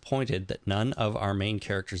disappointed that none of our main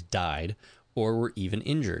characters died or were even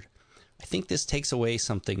injured. I think this takes away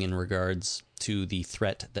something in regards to the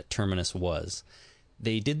threat that Terminus was.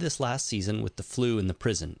 They did this last season with the flu in the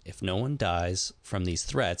prison. If no one dies from these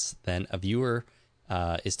threats, then a viewer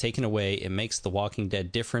is taken away. It makes The Walking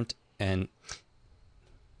Dead different and...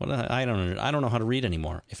 I don't know how to read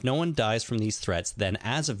anymore. If no one dies from these threats, then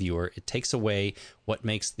as a viewer, it takes away what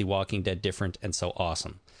makes The Walking Dead different and so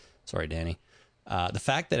awesome. Sorry, Danny. The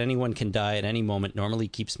fact that anyone can die at any moment normally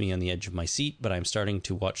keeps me on the edge of my seat, but I'm starting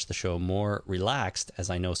to watch the show more relaxed as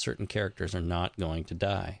I know certain characters are not going to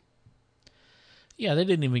die. Yeah, they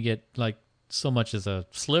didn't even get so much as a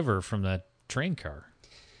sliver from that train car.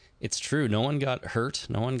 It's true. No one got hurt.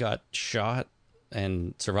 No one got shot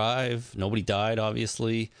and survive. Nobody died,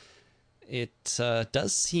 obviously. It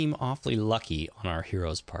does seem awfully lucky on our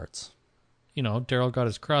heroes' parts. Daryl got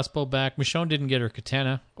his crossbow back. Michonne didn't get her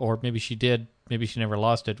katana, or maybe she did. Maybe she never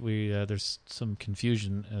lost it. There's some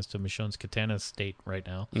confusion as to Michonne's katana state right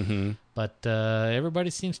now. Mm-hmm. But everybody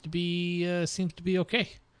seems to be okay.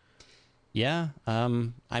 Yeah.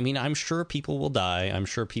 I'm sure people will die. I'm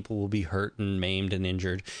sure people will be hurt and maimed and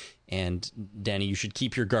injured. And Danny, you should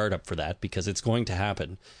keep your guard up for that because it's going to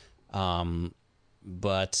happen.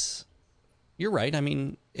 But you're right. I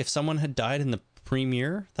mean, if someone had died in the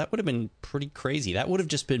premiere, that would have been pretty crazy. That would have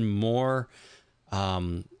just been more,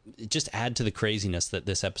 just add to the craziness that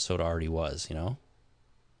this episode already was,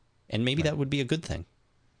 And maybe that would be a good thing.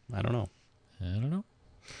 I don't know.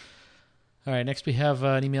 All right, next we have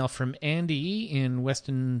an email from Andy in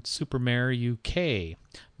Weston-super-Mare, UK.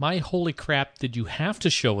 My holy crap, did you have to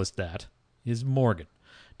show us that? Is Morgan.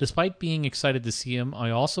 Despite being excited to see him, I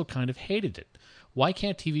also kind of hated it. Why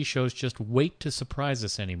can't TV shows just wait to surprise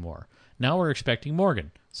us anymore? Now we're expecting Morgan,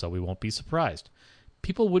 so we won't be surprised.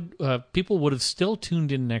 People would have still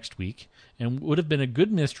tuned in next week and would have been a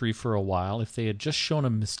good mystery for a while if they had just shown a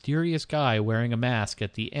mysterious guy wearing a mask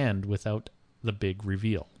at the end without the big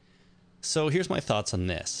reveal. So here's my thoughts on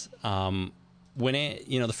this. When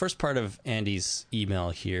the first part of Andy's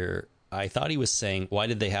email here, I thought he was saying, why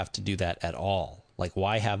did they have to do that at all? Like,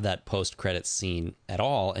 why have that post-credits scene at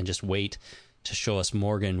all and just wait to show us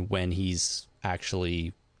Morgan when he's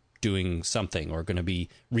actually doing something or going to be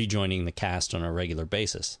rejoining the cast on a regular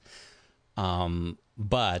basis?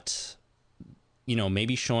 But,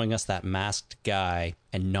 maybe showing us that masked guy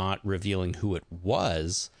and not revealing who it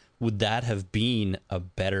was, would that have been a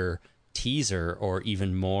better teaser or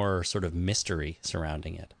even more sort of mystery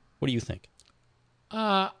surrounding it. What do you think?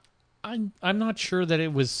 I'm not sure that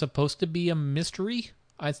it was supposed to be a mystery.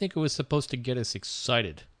 I think it was supposed to get us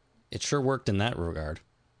excited. It sure worked in that regard.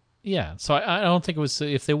 Yeah, so I don't think it was,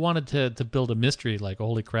 if they wanted to build a mystery, like,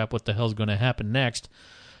 holy crap, what the hell's going to happen next?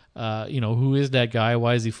 Who is that guy?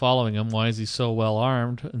 Why is he following him? Why is he so well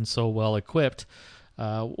armed and so well equipped?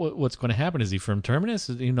 What's going to happen? Is he from Terminus?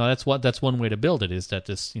 That's one way to build it, is that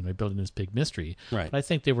this, building this big mystery. Right. But I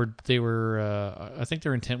think I think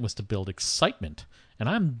their intent was to build excitement, and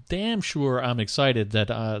I'm damn sure I'm excited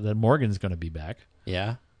that Morgan's going to be back.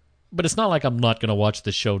 Yeah. But it's not like I'm not going to watch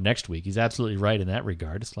the show next week. He's absolutely right in that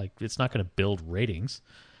regard. It's like, it's not going to build ratings.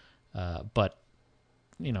 But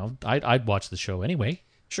I'd watch the show anyway.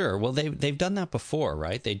 Sure. Well, they've done that before,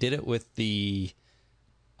 right? They did it with the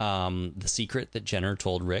secret that Jenner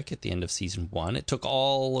told Rick at the end of season 1. It took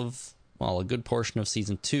a good portion of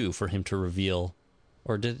season 2 for him to reveal,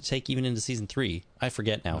 or did it take even into season 3? I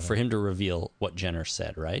forget now. For him to reveal what Jenner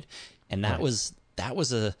said, right? And that was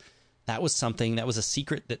something that was a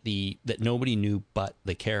secret that nobody knew but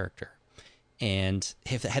the character. And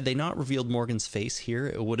had they not revealed Morgan's face here,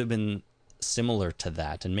 it would have been similar to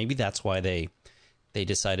that. And maybe that's why they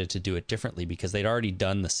decided to do it differently, because they'd already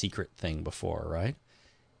done the secret thing before, right?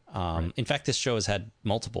 Right. In fact, this show has had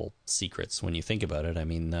multiple secrets when you think about it. I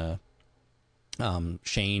mean,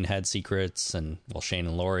 Shane had secrets, and Shane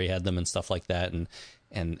and Laurie had them and stuff like that,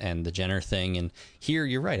 and the Jenner thing. And here,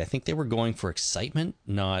 you're right. I think they were going for excitement,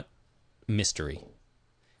 not mystery.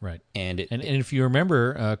 Right. And if you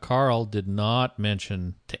remember, Carl did not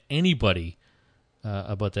mention to anybody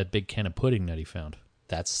about that big can of pudding that he found.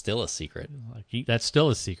 That's still a secret. That's still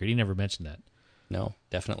a secret. He never mentioned that. No,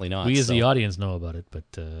 definitely not. We as the audience know about it, but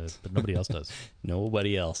nobody else does.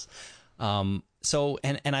 Nobody else. So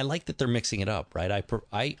I like that they're mixing it up, right?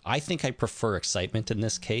 I think I prefer excitement in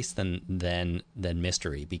this case than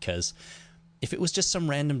mystery, because if it was just some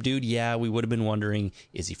random dude, yeah, we would have been wondering,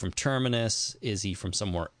 is he from Terminus? Is he from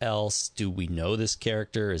somewhere else? Do we know this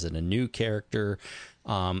character? Is it a new character?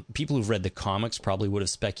 People who've read the comics probably would have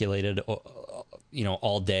speculated,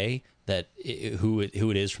 all day that who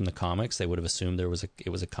it is from the comics. They would have assumed it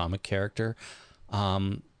was a comic character.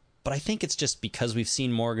 But I think it's just because we've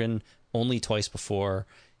seen Morgan only twice before,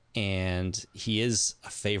 and he is a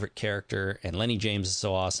favorite character, and Lenny James is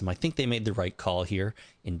so awesome. I think they made the right call here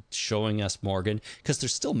in showing us Morgan, because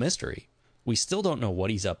there's still mystery. We still don't know what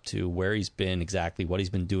he's up to, where he's been exactly, what he's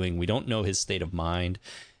been doing. We don't know his state of mind.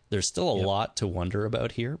 There's still a lot to wonder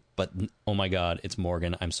about here, but oh my God, it's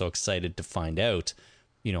Morgan. I'm so excited to find out,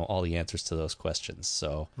 all the answers to those questions.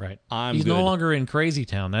 So right. He's no longer in Crazy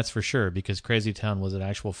Town, that's for sure, because Crazy Town was an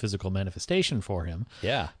actual physical manifestation for him.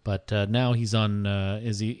 Yeah. But now he's on.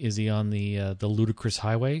 Is he on the ludicrous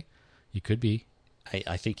highway? He could be.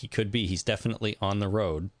 I think he could be. He's definitely on the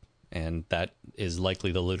road, and that is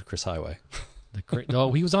likely the ludicrous highway.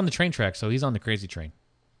 He was on the train track, so he's on the crazy train.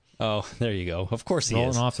 Oh, there you go. Of course he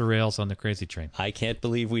Rolling is. off the rails on the crazy train. I can't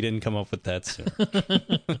believe we didn't come up with that sooner.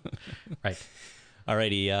 Right.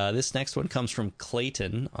 Alrighty, this next one comes from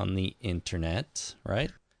Clayton on the internet,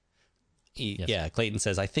 right? Yes. Yeah, Clayton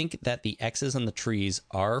says, I think that the X's on the trees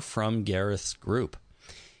are from Gareth's group.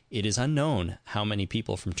 It is unknown how many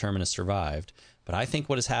people from Terminus survived, but I think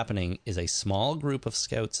what is happening is a small group of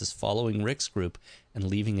scouts is following Rick's group and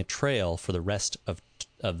leaving a trail for the rest of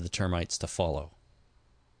the termites to follow.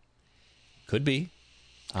 Could be.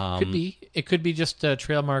 Could be. It could be just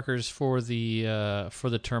trail markers for the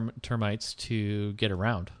termites to get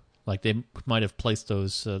around. Like they might have placed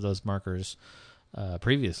those markers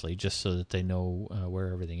previously, just so that they know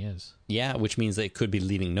where everything is. Yeah, which means they could be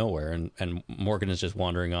leading nowhere, and Morgan is just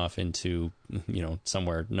wandering off into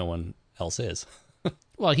somewhere no one else is.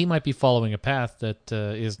 Well, he might be following a path that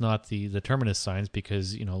is not the Terminus signs,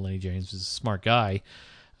 because Lenny James is a smart guy.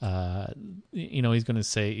 He's going to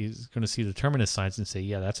see the Terminus signs and say,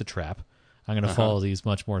 yeah, that's a trap. I'm going to follow these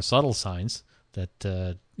much more subtle signs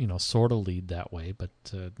that sort of lead that way, but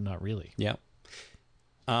not really. Yeah.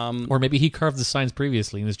 Or maybe he carved the signs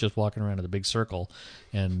previously and is just walking around in a big circle,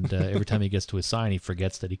 and every time he gets to a sign, he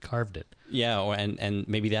forgets that he carved it. Yeah, and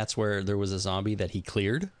maybe that's where there was a zombie that he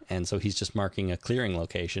cleared, and so he's just marking a clearing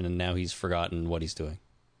location, and now he's forgotten what he's doing.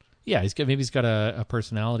 Yeah, he's got a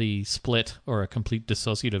personality split, or a complete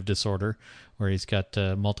dissociative disorder, where he's got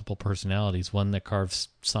multiple personalities, one that carves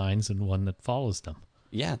signs and one that follows them.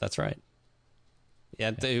 Yeah, that's right.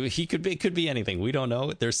 Yeah, he could be anything. We don't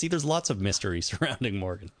know. There's lots of mystery surrounding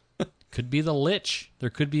Morgan. Could be the Lich.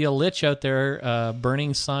 There could be a Lich out there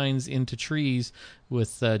burning signs into trees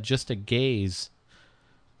with just a gaze.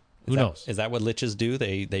 Who knows? Is that what liches do?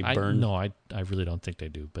 They burn? No, I really don't think they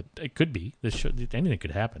do, but it could be. Anything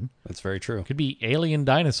could happen. That's very true. It could be alien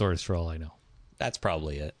dinosaurs for all I know. That's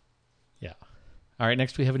probably it. Yeah. All right,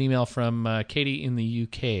 next we have an email from Katie in the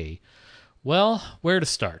UK. Well, where to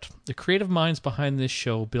start? The creative minds behind this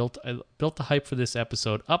show built the hype for this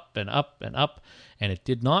episode up and up and up, and it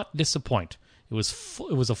did not disappoint. It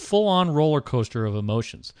was a full-on roller coaster of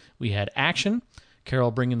emotions. We had action,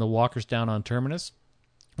 Carol bringing the walkers down on Terminus.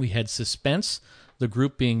 We had suspense, the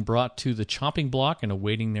group being brought to the chopping block and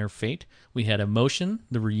awaiting their fate. We had emotion,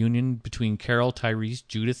 the reunion between Carol, Tyrese,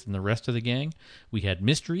 Judith, and the rest of the gang. We had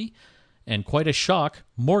mystery, and quite a shock,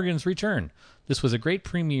 Morgan's return. This was a great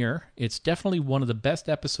premiere. It's definitely one of the best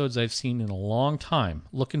episodes I've seen in a long time.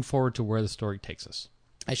 Looking forward to where the story takes us.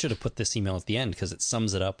 I should have put this email at the end because it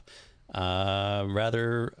sums it up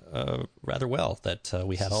rather well. That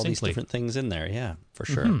we had all these different things in there. Yeah, for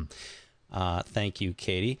sure. Mm-hmm. Thank you,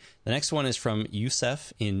 Katie. The next one is from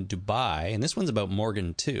Youssef in Dubai, and this one's about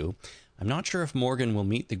Morgan too. I'm not sure if Morgan will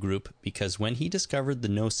meet the group because when he discovered the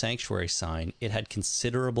No Sanctuary sign, it had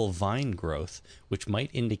considerable vine growth, which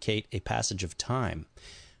might indicate a passage of time.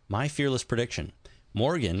 My fearless prediction,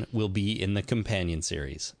 Morgan will be in the companion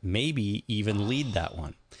series, maybe even lead that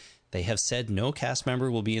one. They have said no cast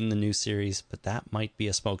member will be in the new series, but that might be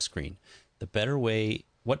a smokescreen. What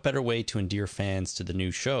better way to endear fans to the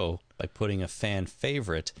new show by putting a fan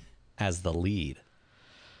favorite as the lead?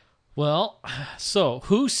 Well, so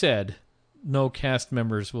who said no cast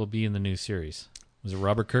members will be in the new series? Was it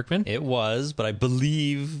Robert Kirkman? It was, but I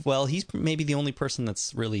believe, well, he's maybe the only person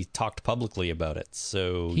that's really talked publicly about it.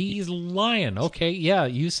 So he's lying. Okay, yeah,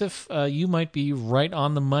 Youssef, you might be right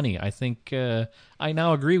on the money. I think I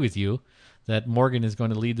now agree with you that Morgan is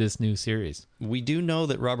going to lead this new series. We do know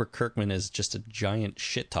that Robert Kirkman is just a giant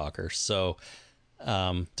shit talker. So,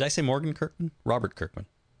 did I say Morgan Kirkman? Robert Kirkman.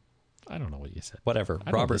 I don't know what you said. Whatever.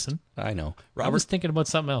 Robert. Listen. I know. I was thinking about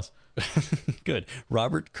something else. Good.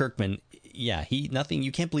 Robert Kirkman. Yeah,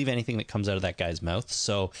 you can't believe anything that comes out of that guy's mouth.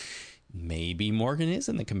 So maybe Morgan is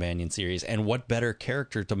in the companion series. And what better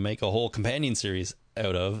character to make a whole companion series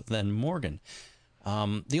out of than Morgan?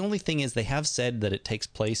 The only thing is they have said that it takes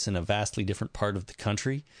place in a vastly different part of the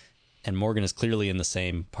country. And Morgan is clearly in the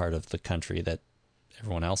same part of the country that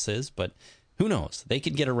everyone else is. But who knows? They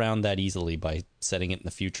could get around that easily by setting it in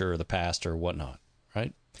the future or the past or whatnot,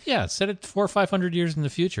 right? Yeah, set it 400 or 500 years in the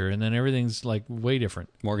future, and then everything's like way different.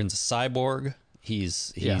 Morgan's a cyborg.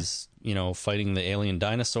 He's fighting the alien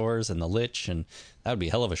dinosaurs and the Lich, and that would be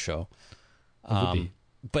a hell of a show. Would be.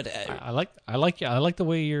 But I like the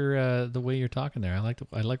way you're talking there. I like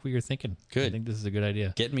what you're thinking. Good. I think this is a good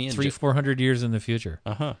idea. Get me 400 years in the future.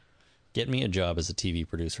 Get me a job as a TV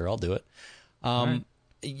producer. I'll do it. Right.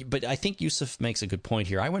 But I think Youssef makes a good point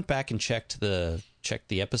here. I went back and checked the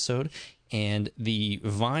episode, and the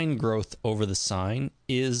vine growth over the sign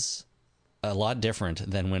is a lot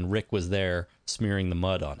different than when Rick was there smearing the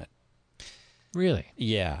mud on it. Really?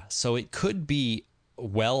 Yeah. So it could be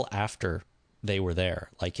well after they were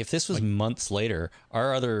there. Like if this was months later,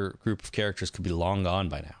 our other group of characters could be long gone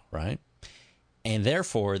by now, right? And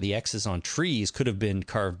therefore, the X's on trees could have been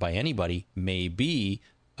carved by anybody, maybe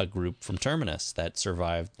a group from Terminus that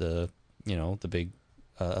survived the big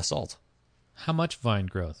assault. How much vine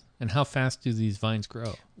growth, and how fast do these vines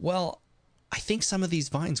grow? Well, I think some of these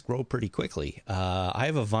vines grow pretty quickly. I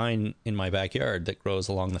have a vine in my backyard that grows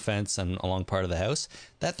along the fence and along part of the house.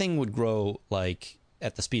 That thing would grow like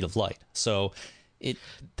at the speed of light. So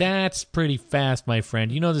that's pretty fast, my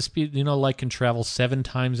friend. You know the speed. Light can travel 7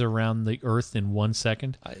 times around the Earth in 1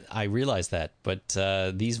 second. I realize that, but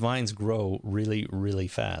these vines grow really, really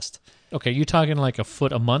fast. Okay, you talking like a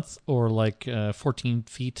foot a month, or like 14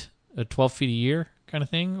 feet, 12 feet a year kind of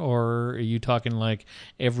thing, or are you talking like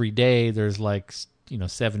every day there's like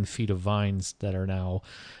 7 feet of vines that are now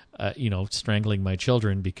strangling my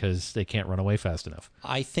children because they can't run away fast enough?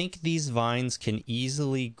 I think these vines can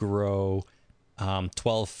easily grow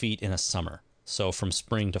 12 feet in a summer, so from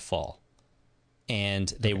spring to fall.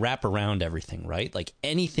 And they wrap around everything, right? Like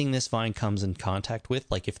anything this vine comes in contact with,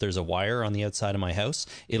 like if there's a wire on the outside of my house,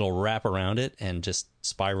 it'll wrap around it and just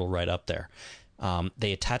spiral right up there.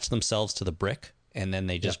 They attach themselves to the brick, and then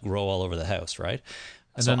they just grow all over the house, right?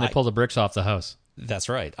 And then they pull the bricks off the house. That's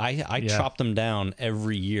right. I chop them down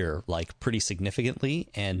every year, like pretty significantly,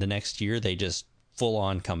 and the next year they just full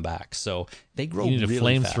on come back. So they grow really fast. You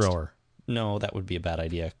need a flamethrower. No, that would be a bad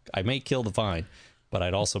idea. I may kill the vine, but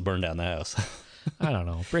I'd also burn down the house. I don't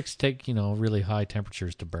know. Bricks take, really high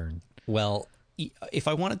temperatures to burn. Well, if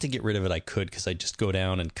I wanted to get rid of it, I could, because I'd just go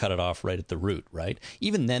down and cut it off right at the root, right?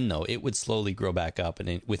 Even then, though, it would slowly grow back up,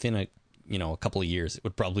 and within a a couple of years, it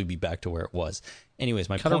would probably be back to where it was. Anyways,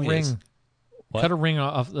 my Cut a point ring. is, what? Cut a ring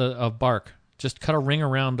of bark. Just cut a ring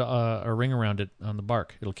around it on the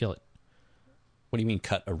bark. It'll kill it. What do you mean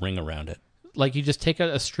cut a ring around it? Like you just take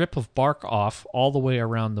a strip of bark off all the way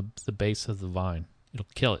around the base of the vine. It'll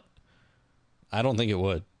kill it. I don't think it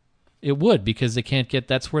would. It would, because they can't get.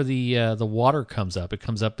 That's where the water comes up. It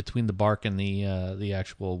comes up between the bark and the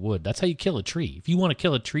actual wood. That's how you kill a tree. If you want to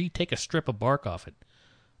kill a tree, take a strip of bark off it.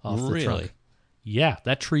 Off the Really? trunk. Yeah,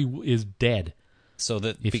 that tree is dead. So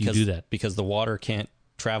that If you because, do that. because the water can't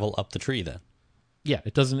travel up the tree then. Yeah,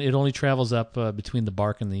 it doesn't. It only travels up between the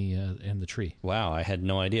bark and the tree. Wow, I had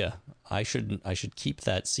no idea. I should keep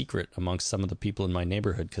that secret amongst some of the people in my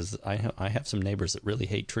neighborhood, because I have some neighbors that really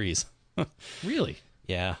hate trees. Really?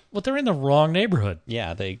 Yeah. Well, they're in the wrong neighborhood.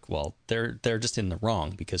 Yeah, they're just in the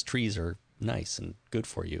wrong, because trees are nice and good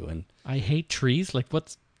for you. And I hate trees. Like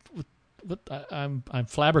what? I'm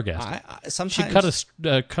flabbergasted. I She sometimes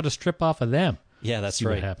cut a strip off of them. yeah, that's See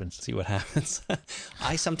right. what happens. See what happens.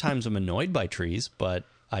 I sometimes am annoyed by trees, but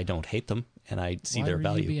I don't hate them, and I see Why their would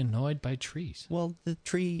value. you be annoyed by trees? Well, the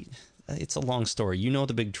tree, it's a long story. You know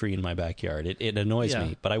the big tree in my backyard. It annoys Yeah.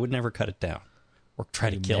 me, but I would never cut it down or try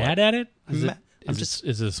to kill Mad it. at it? I'm Is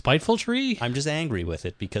it a spiteful tree? I'm just angry with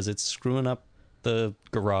it because it's screwing up the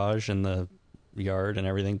garage and the yard and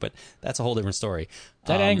everything, but that's a whole different story.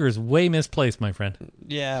 That anger is way misplaced, my friend.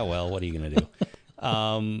 Yeah, well, what are you going to do?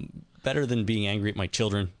 Better than being angry at my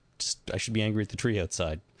children, I should be angry at the tree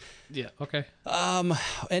outside. Yeah. Okay.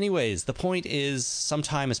 Anyways, the point is some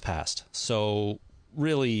time has passed. So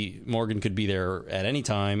really, Morgan could be there at any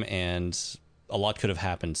time, and a lot could have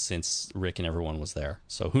happened since Rick and everyone was there.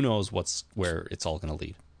 So who knows where it's all going to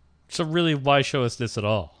lead. So really, why show us this at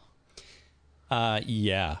all?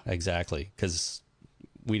 Yeah, exactly, because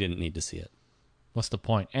we didn't need to see it. What's the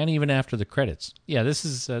point? And even after the credits, yeah, this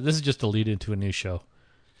is just a lead into a new show.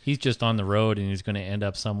 He's just on the road, and he's going to end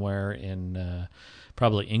up somewhere in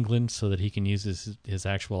probably England, so that he can use his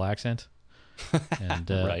actual accent. And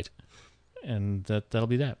Right. And that'll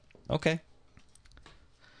be that. Okay.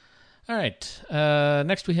 All right.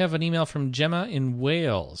 Next, we have an email from Gemma in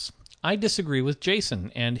Wales. I disagree with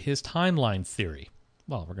Jason and his timeline theory.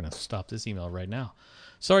 Well, we're going to stop this email right now.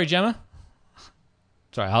 Sorry, Gemma.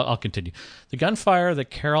 Sorry, I'll continue. The gunfire that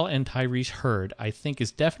Carol and Tyrese heard, I think,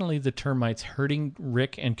 is definitely the termites herding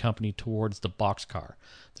Rick and company towards the boxcar.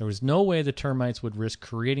 There was no way the termites would risk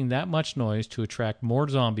creating that much noise to attract more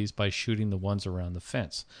zombies by shooting the ones around the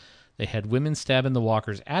fence. They had women stabbing the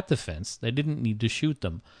walkers at the fence. They didn't need to shoot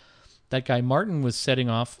them. That guy Martin was setting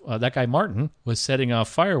off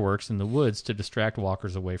fireworks in the woods to distract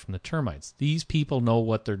walkers away from the termites. These people know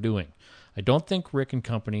what they're doing. I don't think Rick and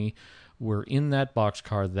company were in that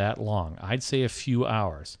boxcar that long. I'd say a few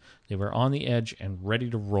hours. They were on the edge and ready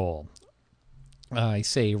to roll. I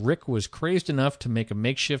say Rick was crazed enough to make a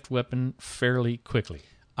makeshift weapon fairly quickly.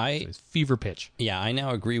 It was fever pitch. Yeah, I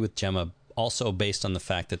now agree with Gemma, also based on the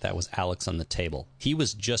fact that was Alex on the table. He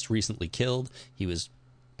was just recently killed. He was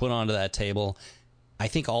put onto that table. I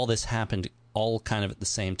think all this happened all kind of at the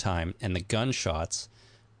same time, and the gunshots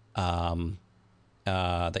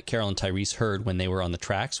that Carol and Tyrese heard when they were on the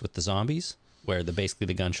tracks with the zombies, where basically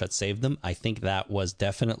the gunshot saved them, I think that was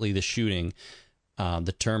definitely the shooting,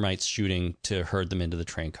 the termites shooting to herd them into the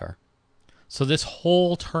train car. So this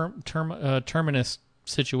whole terminus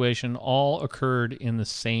situation all occurred in the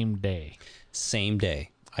same day. Same day,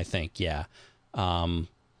 I think, yeah. Or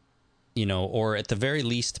at the very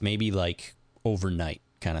least, maybe like overnight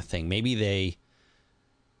kind of thing. Maybe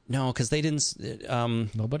because they didn't.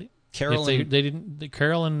 Nobody. Carol they didn't.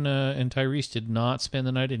 Carol and Tyrese did not spend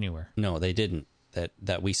the night anywhere. No, they didn't.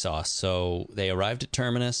 That we saw. So they arrived at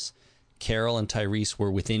Terminus. Carol and Tyrese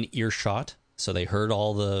were within earshot, so they heard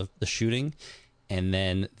all the shooting, and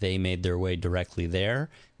then they made their way directly there,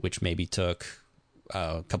 which maybe took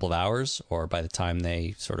a couple of hours, or by the time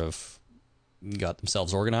they sort of got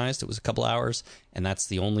themselves organized, it was a couple hours, and that's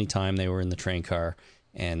the only time they were in the train car.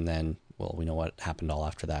 And then, well, we know what happened all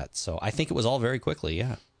after that. So I think it was all very quickly,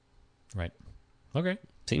 yeah. Right. Okay.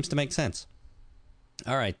 Seems to make sense.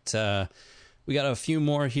 All right. We got a few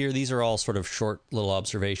more here. These are all sort of short little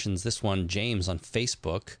observations. This one, James on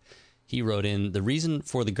Facebook, he wrote in, the reason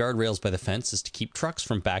for the guardrails by the fence is to keep trucks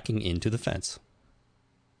from backing into the fence.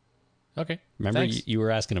 Okay. Remember, you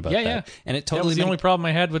were asking about that. Yeah. And it That totally was the only problem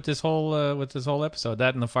I had with this whole episode.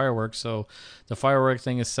 That and the fireworks. So the firework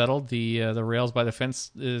thing is settled. The rails by the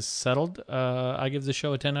fence is settled. I give the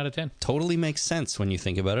show a 10 out of 10. Totally makes sense when you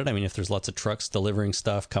think about it. I mean, if there's lots of trucks delivering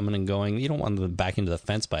stuff coming and going, you don't want them to back into the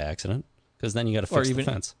fence by accident, because then you got to fix the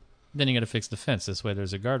fence. Then you got to fix the fence. This way,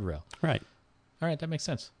 there's a guardrail. Right. All right, that makes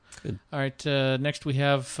sense. Good. All right, next we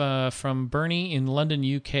have from Bernie in London,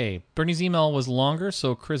 UK. Bernie's email was longer,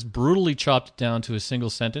 so Chris brutally chopped it down to a single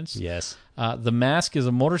sentence. Yes. The mask is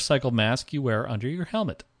a motorcycle mask you wear under your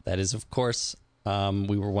helmet. That is, of course,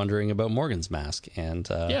 we were wondering about Morgan's mask. And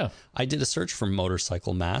Yeah. I did a search for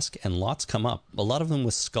motorcycle mask, and lots come up. A lot of them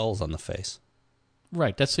with skulls on the face.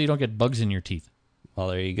 Right, that's so you don't get bugs in your teeth. Well,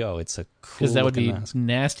 there you go. It's a cool Because that would be mask.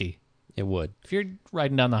 nasty. It would. If you're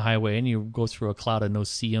riding down the highway and you go through a cloud of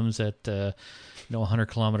no-see-ums at 100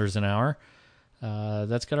 kilometers an hour,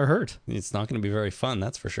 that's going to hurt. It's not going to be very fun,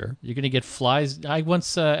 that's for sure. You're going to get flies. I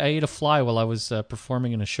ate a fly while I was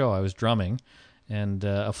performing in a show. I was drumming, and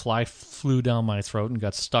a fly flew down my throat and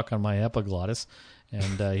got stuck on my epiglottis.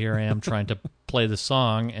 And here I am trying to play the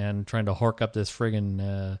song and trying to hork up this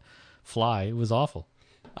friggin' fly. It was awful.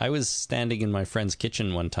 I was standing in my friend's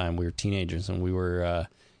kitchen one time. We were teenagers, and we were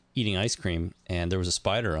eating ice cream, and there was a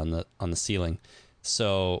spider on the ceiling.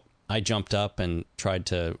 So I jumped up and tried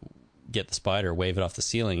to get the spider, wave it off the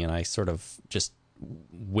ceiling, and I sort of just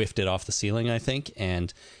whiffed it off the ceiling, I think,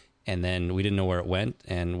 and then we didn't know where it went,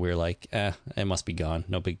 and we were like, it must be gone,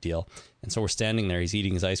 no big deal. And so we're standing there, he's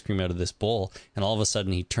eating his ice cream out of this bowl, and all of a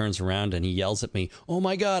sudden he turns around and he yells at me, "Oh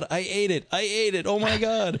my God, I ate it, oh my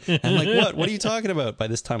God." And I'm like, what are you talking about? By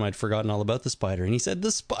this time I'd forgotten all about the spider, and he said,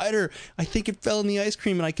 "The spider, I think it fell in the ice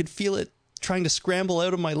cream and I could feel it trying to scramble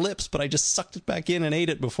out of my lips, but I just sucked it back in and ate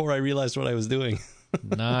it before I realized what I was doing."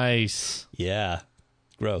 Nice. Yeah,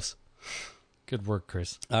 gross. Good work,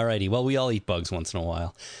 Chris. Alrighty, well, we all eat bugs once in a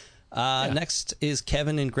while. Next is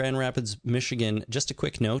Kevin in Grand Rapids, Michigan. Just a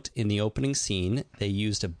quick note, in the opening scene, they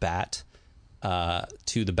used a bat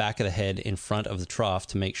to the back of the head in front of the trough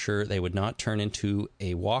to make sure they would not turn into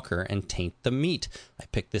a walker and taint the meat. I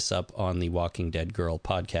picked this up on the Walking Dead Girl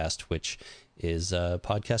podcast, which is a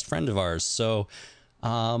podcast friend of ours. So,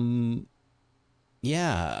 crack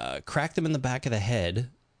them in the back of the head,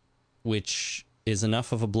 which is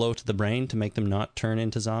enough of a blow to the brain to make them not turn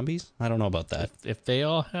into zombies? I don't know about that. If they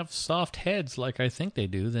all have soft heads like I think they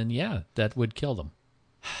do, then yeah, that would kill them.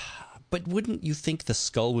 But wouldn't you think the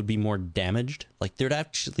skull would be more damaged? Like, there'd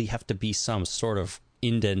actually have to be some sort of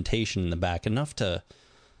indentation in the back, enough to,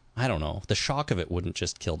 I don't know, the shock of it wouldn't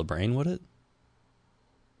just kill the brain, would it?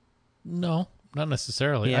 No, not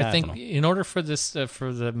necessarily. Yeah, I think I don't know. in order for this,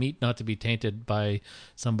 for the meat not to be tainted by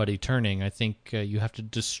somebody turning, I think you have to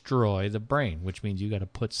destroy the brain, which means you got to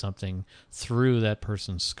put something through that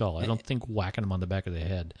person's skull. I don't think whacking them on the back of the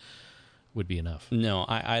head would be enough. No,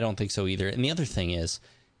 I don't think so either. And the other thing is,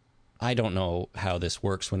 I don't know how this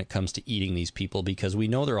works when it comes to eating these people, because we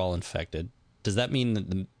know they're all infected. Does that mean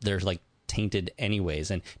that they're like tainted anyways?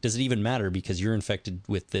 And does it even matter because you're infected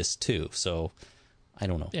with this too? So I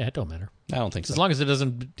don't know. Yeah, it don't matter. I don't think so. As long as it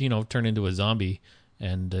doesn't, turn into a zombie,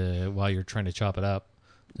 and while you're trying to chop it up,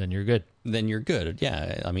 then you're good. Then you're good.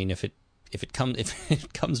 Yeah, I mean, if it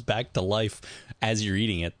comes back to life as you're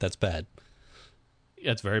eating it, that's bad.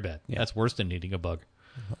 That's very bad. Yeah. That's worse than eating a bug.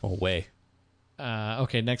 Oh, way.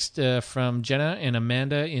 Okay, next from Jenna and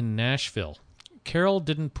Amanda in Nashville. Carol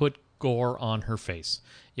didn't put gore on her face.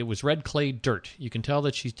 It was red clay dirt. You can tell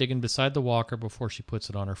that she's digging beside the walker before she puts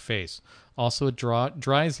it on her face. Also, it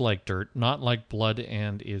dries like dirt, not like blood,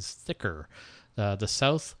 and is thicker. The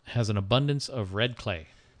South has an abundance of red clay.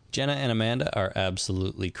 Jenna and Amanda are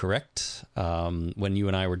absolutely correct. When you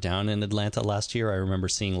and I were down in Atlanta last year, I remember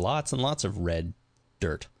seeing lots and lots of red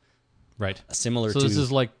dirt. Right. Similar So to... this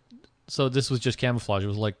is like... So this was just camouflage. It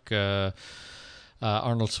was like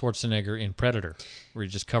Arnold Schwarzenegger in Predator, where he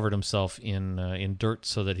just covered himself in dirt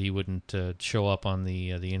so that he wouldn't show up on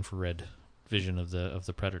the infrared vision of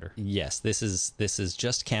the Predator. Yes, this is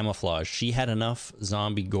just camouflage. She had enough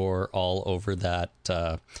zombie gore all over that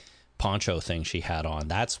poncho thing she had on.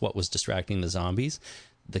 That's what was distracting the zombies.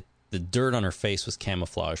 The dirt on her face was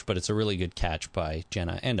camouflage, but it's a really good catch by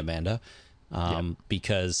Jenna and Amanda,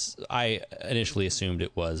 because I initially assumed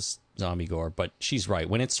it was zombie gore, but she's right.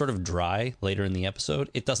 When it's sort of dry later in the episode,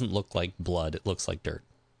 it doesn't look like blood. It looks like dirt.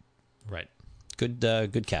 Right.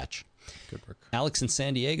 Good catch. Good work. Alex in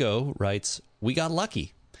San Diego writes, "We got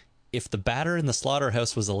lucky. If the batter in the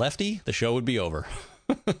slaughterhouse was a lefty, the show would be over."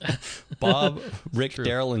 Bob, Rick,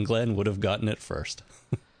 Daryl, and Glenn would have gotten it first.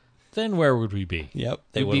 Then where would we be? Yep.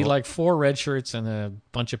 It would be like 4 red shirts and a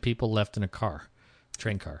bunch of people left in a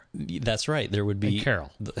train car. That's right. There would be... And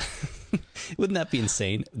Carol. Wouldn't that be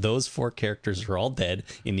insane? Those 4 characters are all dead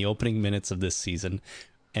in the opening minutes of this season,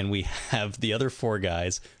 and we have the other 4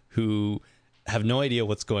 guys who have no idea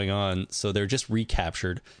what's going on, so they're just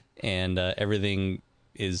recaptured, and everything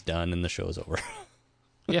is done and the show's over.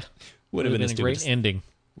 Yeah. Would have been a great ending.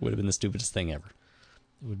 Would have been the stupidest thing ever.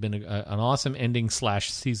 It would have been an awesome ending /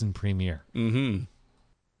 season premiere. Mm-hmm.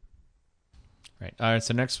 Right. All right.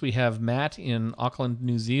 So next we have Matt in Auckland,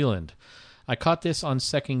 New Zealand. I caught this on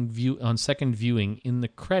second viewing. In the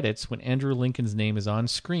credits, when Andrew Lincoln's name is on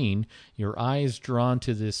screen, your eye is drawn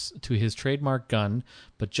to his trademark gun,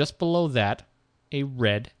 but just below that, a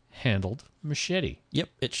red-handled machete. Yep,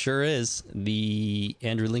 it sure is. The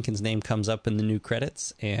Andrew Lincoln's name comes up in the new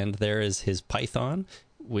credits, and there is his python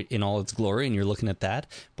in all its glory, and you're looking at that.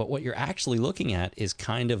 But what you're actually looking at is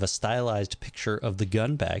kind of a stylized picture of the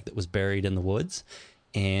gun bag that was buried in the woods,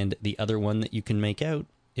 and the other one that you can make out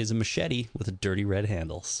is a machete with a dirty red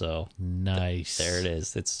handle. So nice. There it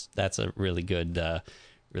is. That's a really good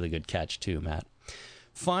catch too, Matt.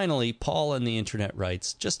 Finally, Paul on the internet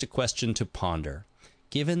writes, just a question to ponder.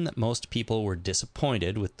 Given that most people were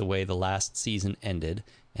disappointed with the way the last season ended,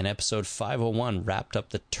 and episode 501 wrapped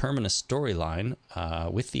up the Terminus storyline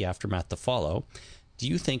with the aftermath to follow, do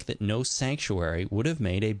you think that No Sanctuary would have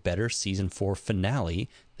made a better season 4 finale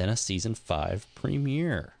than a season 5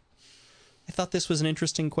 premiere? I thought this was an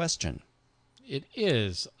interesting question. It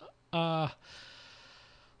is. I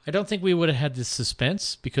don't think we would have had this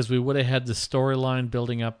suspense because we would have had the storyline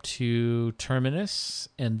building up to Terminus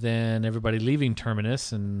and then everybody leaving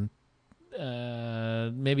Terminus, and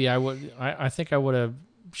maybe I think I would have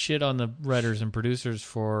shit on the writers and producers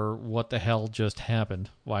for what the hell just happened.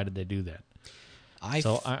 Why did they do that?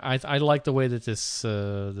 I like the way that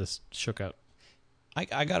this shook out.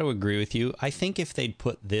 I got to agree with you. I think if they'd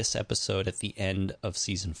put this episode at the end of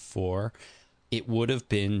season 4, it would have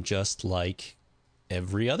been just like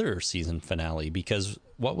every other season finale, because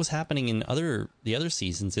what was happening in the other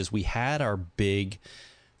seasons is we had our big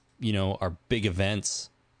events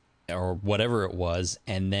or whatever it was,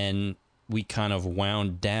 and then we kind of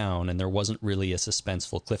wound down and there wasn't really a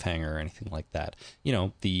suspenseful cliffhanger or anything like that.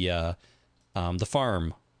 The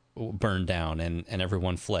farm burned down and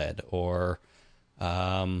everyone fled, or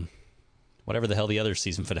whatever the hell the other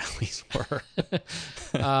season finales were.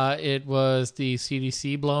 It was the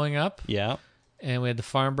CDC blowing up. Yeah. And we had the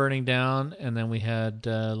farm burning down, and then we had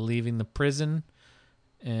leaving the prison,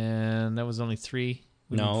 and that was only 3.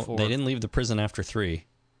 No, they didn't leave the prison after 3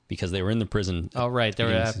 because they were in the prison. Oh, right. They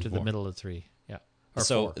were after the middle of 3. Yeah.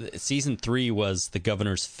 So 4. Season 3 was the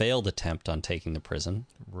governor's failed attempt on taking the prison.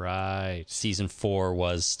 Right. Season 4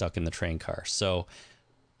 was stuck in the train car. So,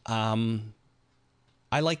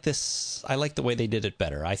 I like this. I like the way they did it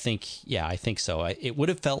better. I think so. It would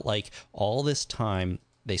have felt like all this time,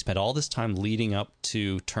 they spent all this time leading up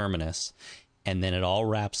to Terminus, and then it all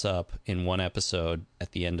wraps up in one episode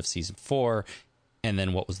at the end of season 4. And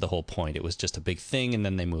then what was the whole point? It was just a big thing, and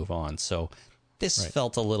then they move on. So this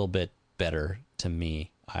felt a little bit better to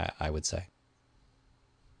me, I would say.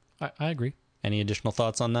 I agree. Any additional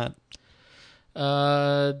thoughts on that?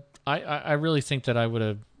 I really think that I would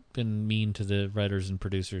have been mean to the writers and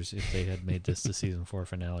producers if they had made this the season 4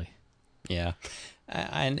 finale. Yeah.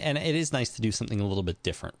 And it is nice to do something a little bit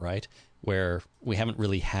different, right? Where we haven't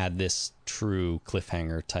really had this true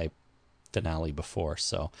cliffhanger type finale before.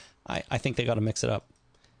 So I think they got to mix it up.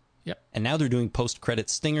 Yep. And now they're doing post-credit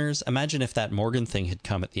stingers. Imagine if that Morgan thing had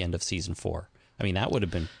come at the end of season 4. I mean, that would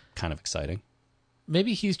have been kind of exciting.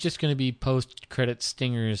 Maybe he's just going to be post-credit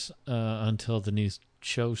stingers until the new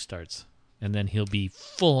show starts. And then he'll be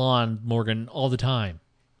full-on Morgan all the time.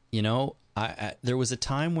 You know, there was a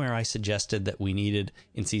time where I suggested that we needed,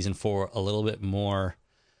 in season 4, a little bit more...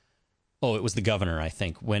 Oh, it was the Governor, I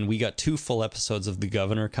think. When we got 2 full episodes of the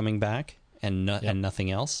Governor coming back and nothing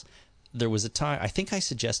else, there was a time... I think I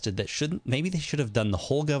suggested that maybe they should have done the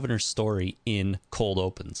whole Governor's story in cold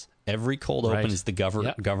opens. Every cold open is the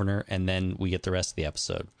Governor, and then we get the rest of the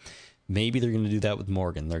episode. Maybe they're going to do that with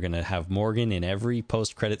Morgan. They're going to have Morgan in every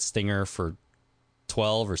post-credit stinger for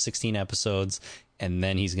 12 or 16 episodes, and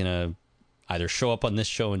then he's going to either show up on this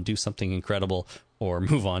show and do something incredible or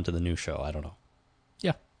move on to the new show. I don't know.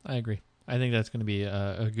 Yeah, I agree. I think that's going to be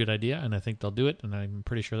a good idea, and I think they'll do it, and I'm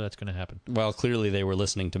pretty sure that's going to happen. Well, clearly they were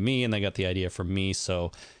listening to me, and they got the idea from me,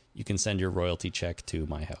 so you can send your royalty check to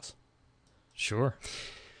my house. Sure.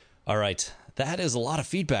 All right. That is a lot of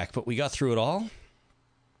feedback, but we got through it all.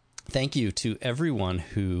 Thank you to everyone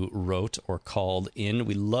who wrote or called in.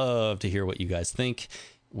 We love to hear what you guys think.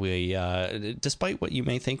 We, despite what you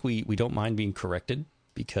may think, we don't mind being corrected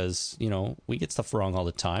because, you know, we get stuff wrong all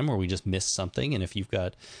the time or we just miss something. And if you've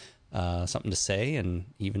got something to say, and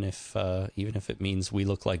even if it means we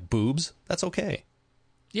look like boobs, that's okay.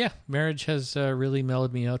 Yeah, marriage has really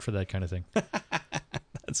mellowed me out for that kind of thing.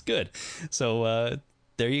 That's good. So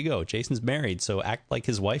there you go. Jason's married, so act like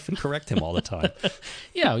his wife and correct him all the time.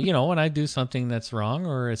 Yeah, when I do something that's wrong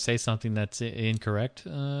or say something that's incorrect,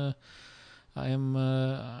 I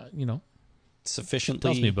am, sufficiently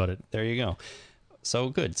tells me about it. There you go. So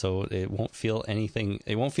good. So it won't feel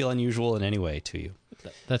unusual in any way to you.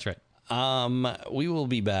 That's right. We will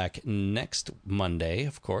be back next Monday,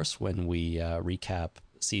 of course, when we recap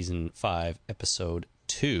season 5, episode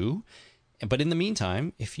 2. But in the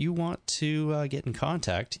meantime, if you want to get in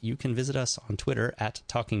contact, you can visit us on Twitter at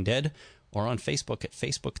Talking Dead or on Facebook at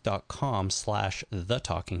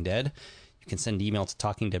facebook.com/TheTalkingDead. You can send email to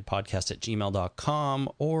talkingdeadpodcast@gmail.com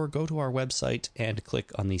or go to our website and click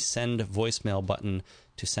on the send voicemail button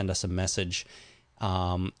to send us a message.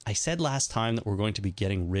 I said last time that we're going to be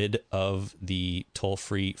getting rid of the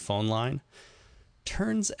toll-free phone line.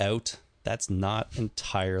 Turns out that's not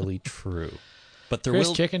entirely true. But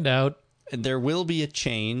Chris chickened out. There will be a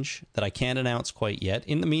change that I can't announce quite yet.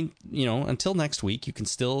 In the until next week, you can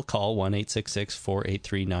still call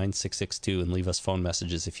 1-866-483-9662 and leave us phone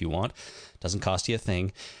messages if you want. Doesn't cost you a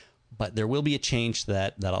thing. But there will be a change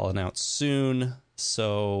that I'll announce soon.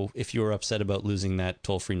 So if you're upset about losing that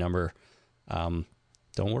toll-free number, don't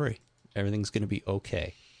worry. Everything's going to be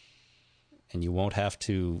okay. And you won't have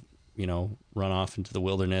to, run off into the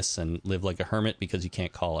wilderness and live like a hermit because you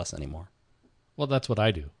can't call us anymore. Well, that's what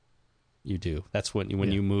I do. You do. That's when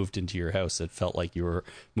you moved into your house, it felt like you were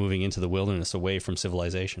moving into the wilderness away from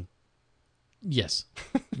civilization. Yes.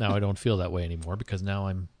 Now I don't feel that way anymore because now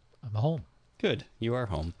I'm home. Good. You are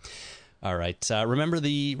home. All right. Remember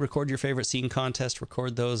the Record Your Favorite Scene contest.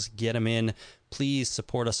 Record those. Get them in. Please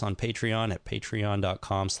support us on Patreon at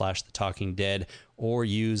patreon.com/thetalkingdead or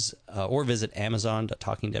visit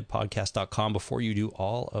amazon.talkingdeadpodcast.com before you do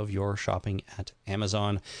all of your shopping at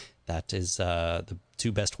Amazon. That is the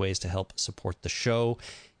two best ways to help support the show.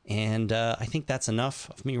 And I think that's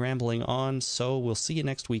enough of me rambling on. So we'll see you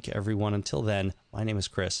next week, everyone. Until then, my name is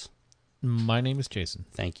Chris. My name is Jason.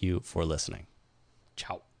 Thank you for listening.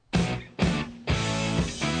 Ciao.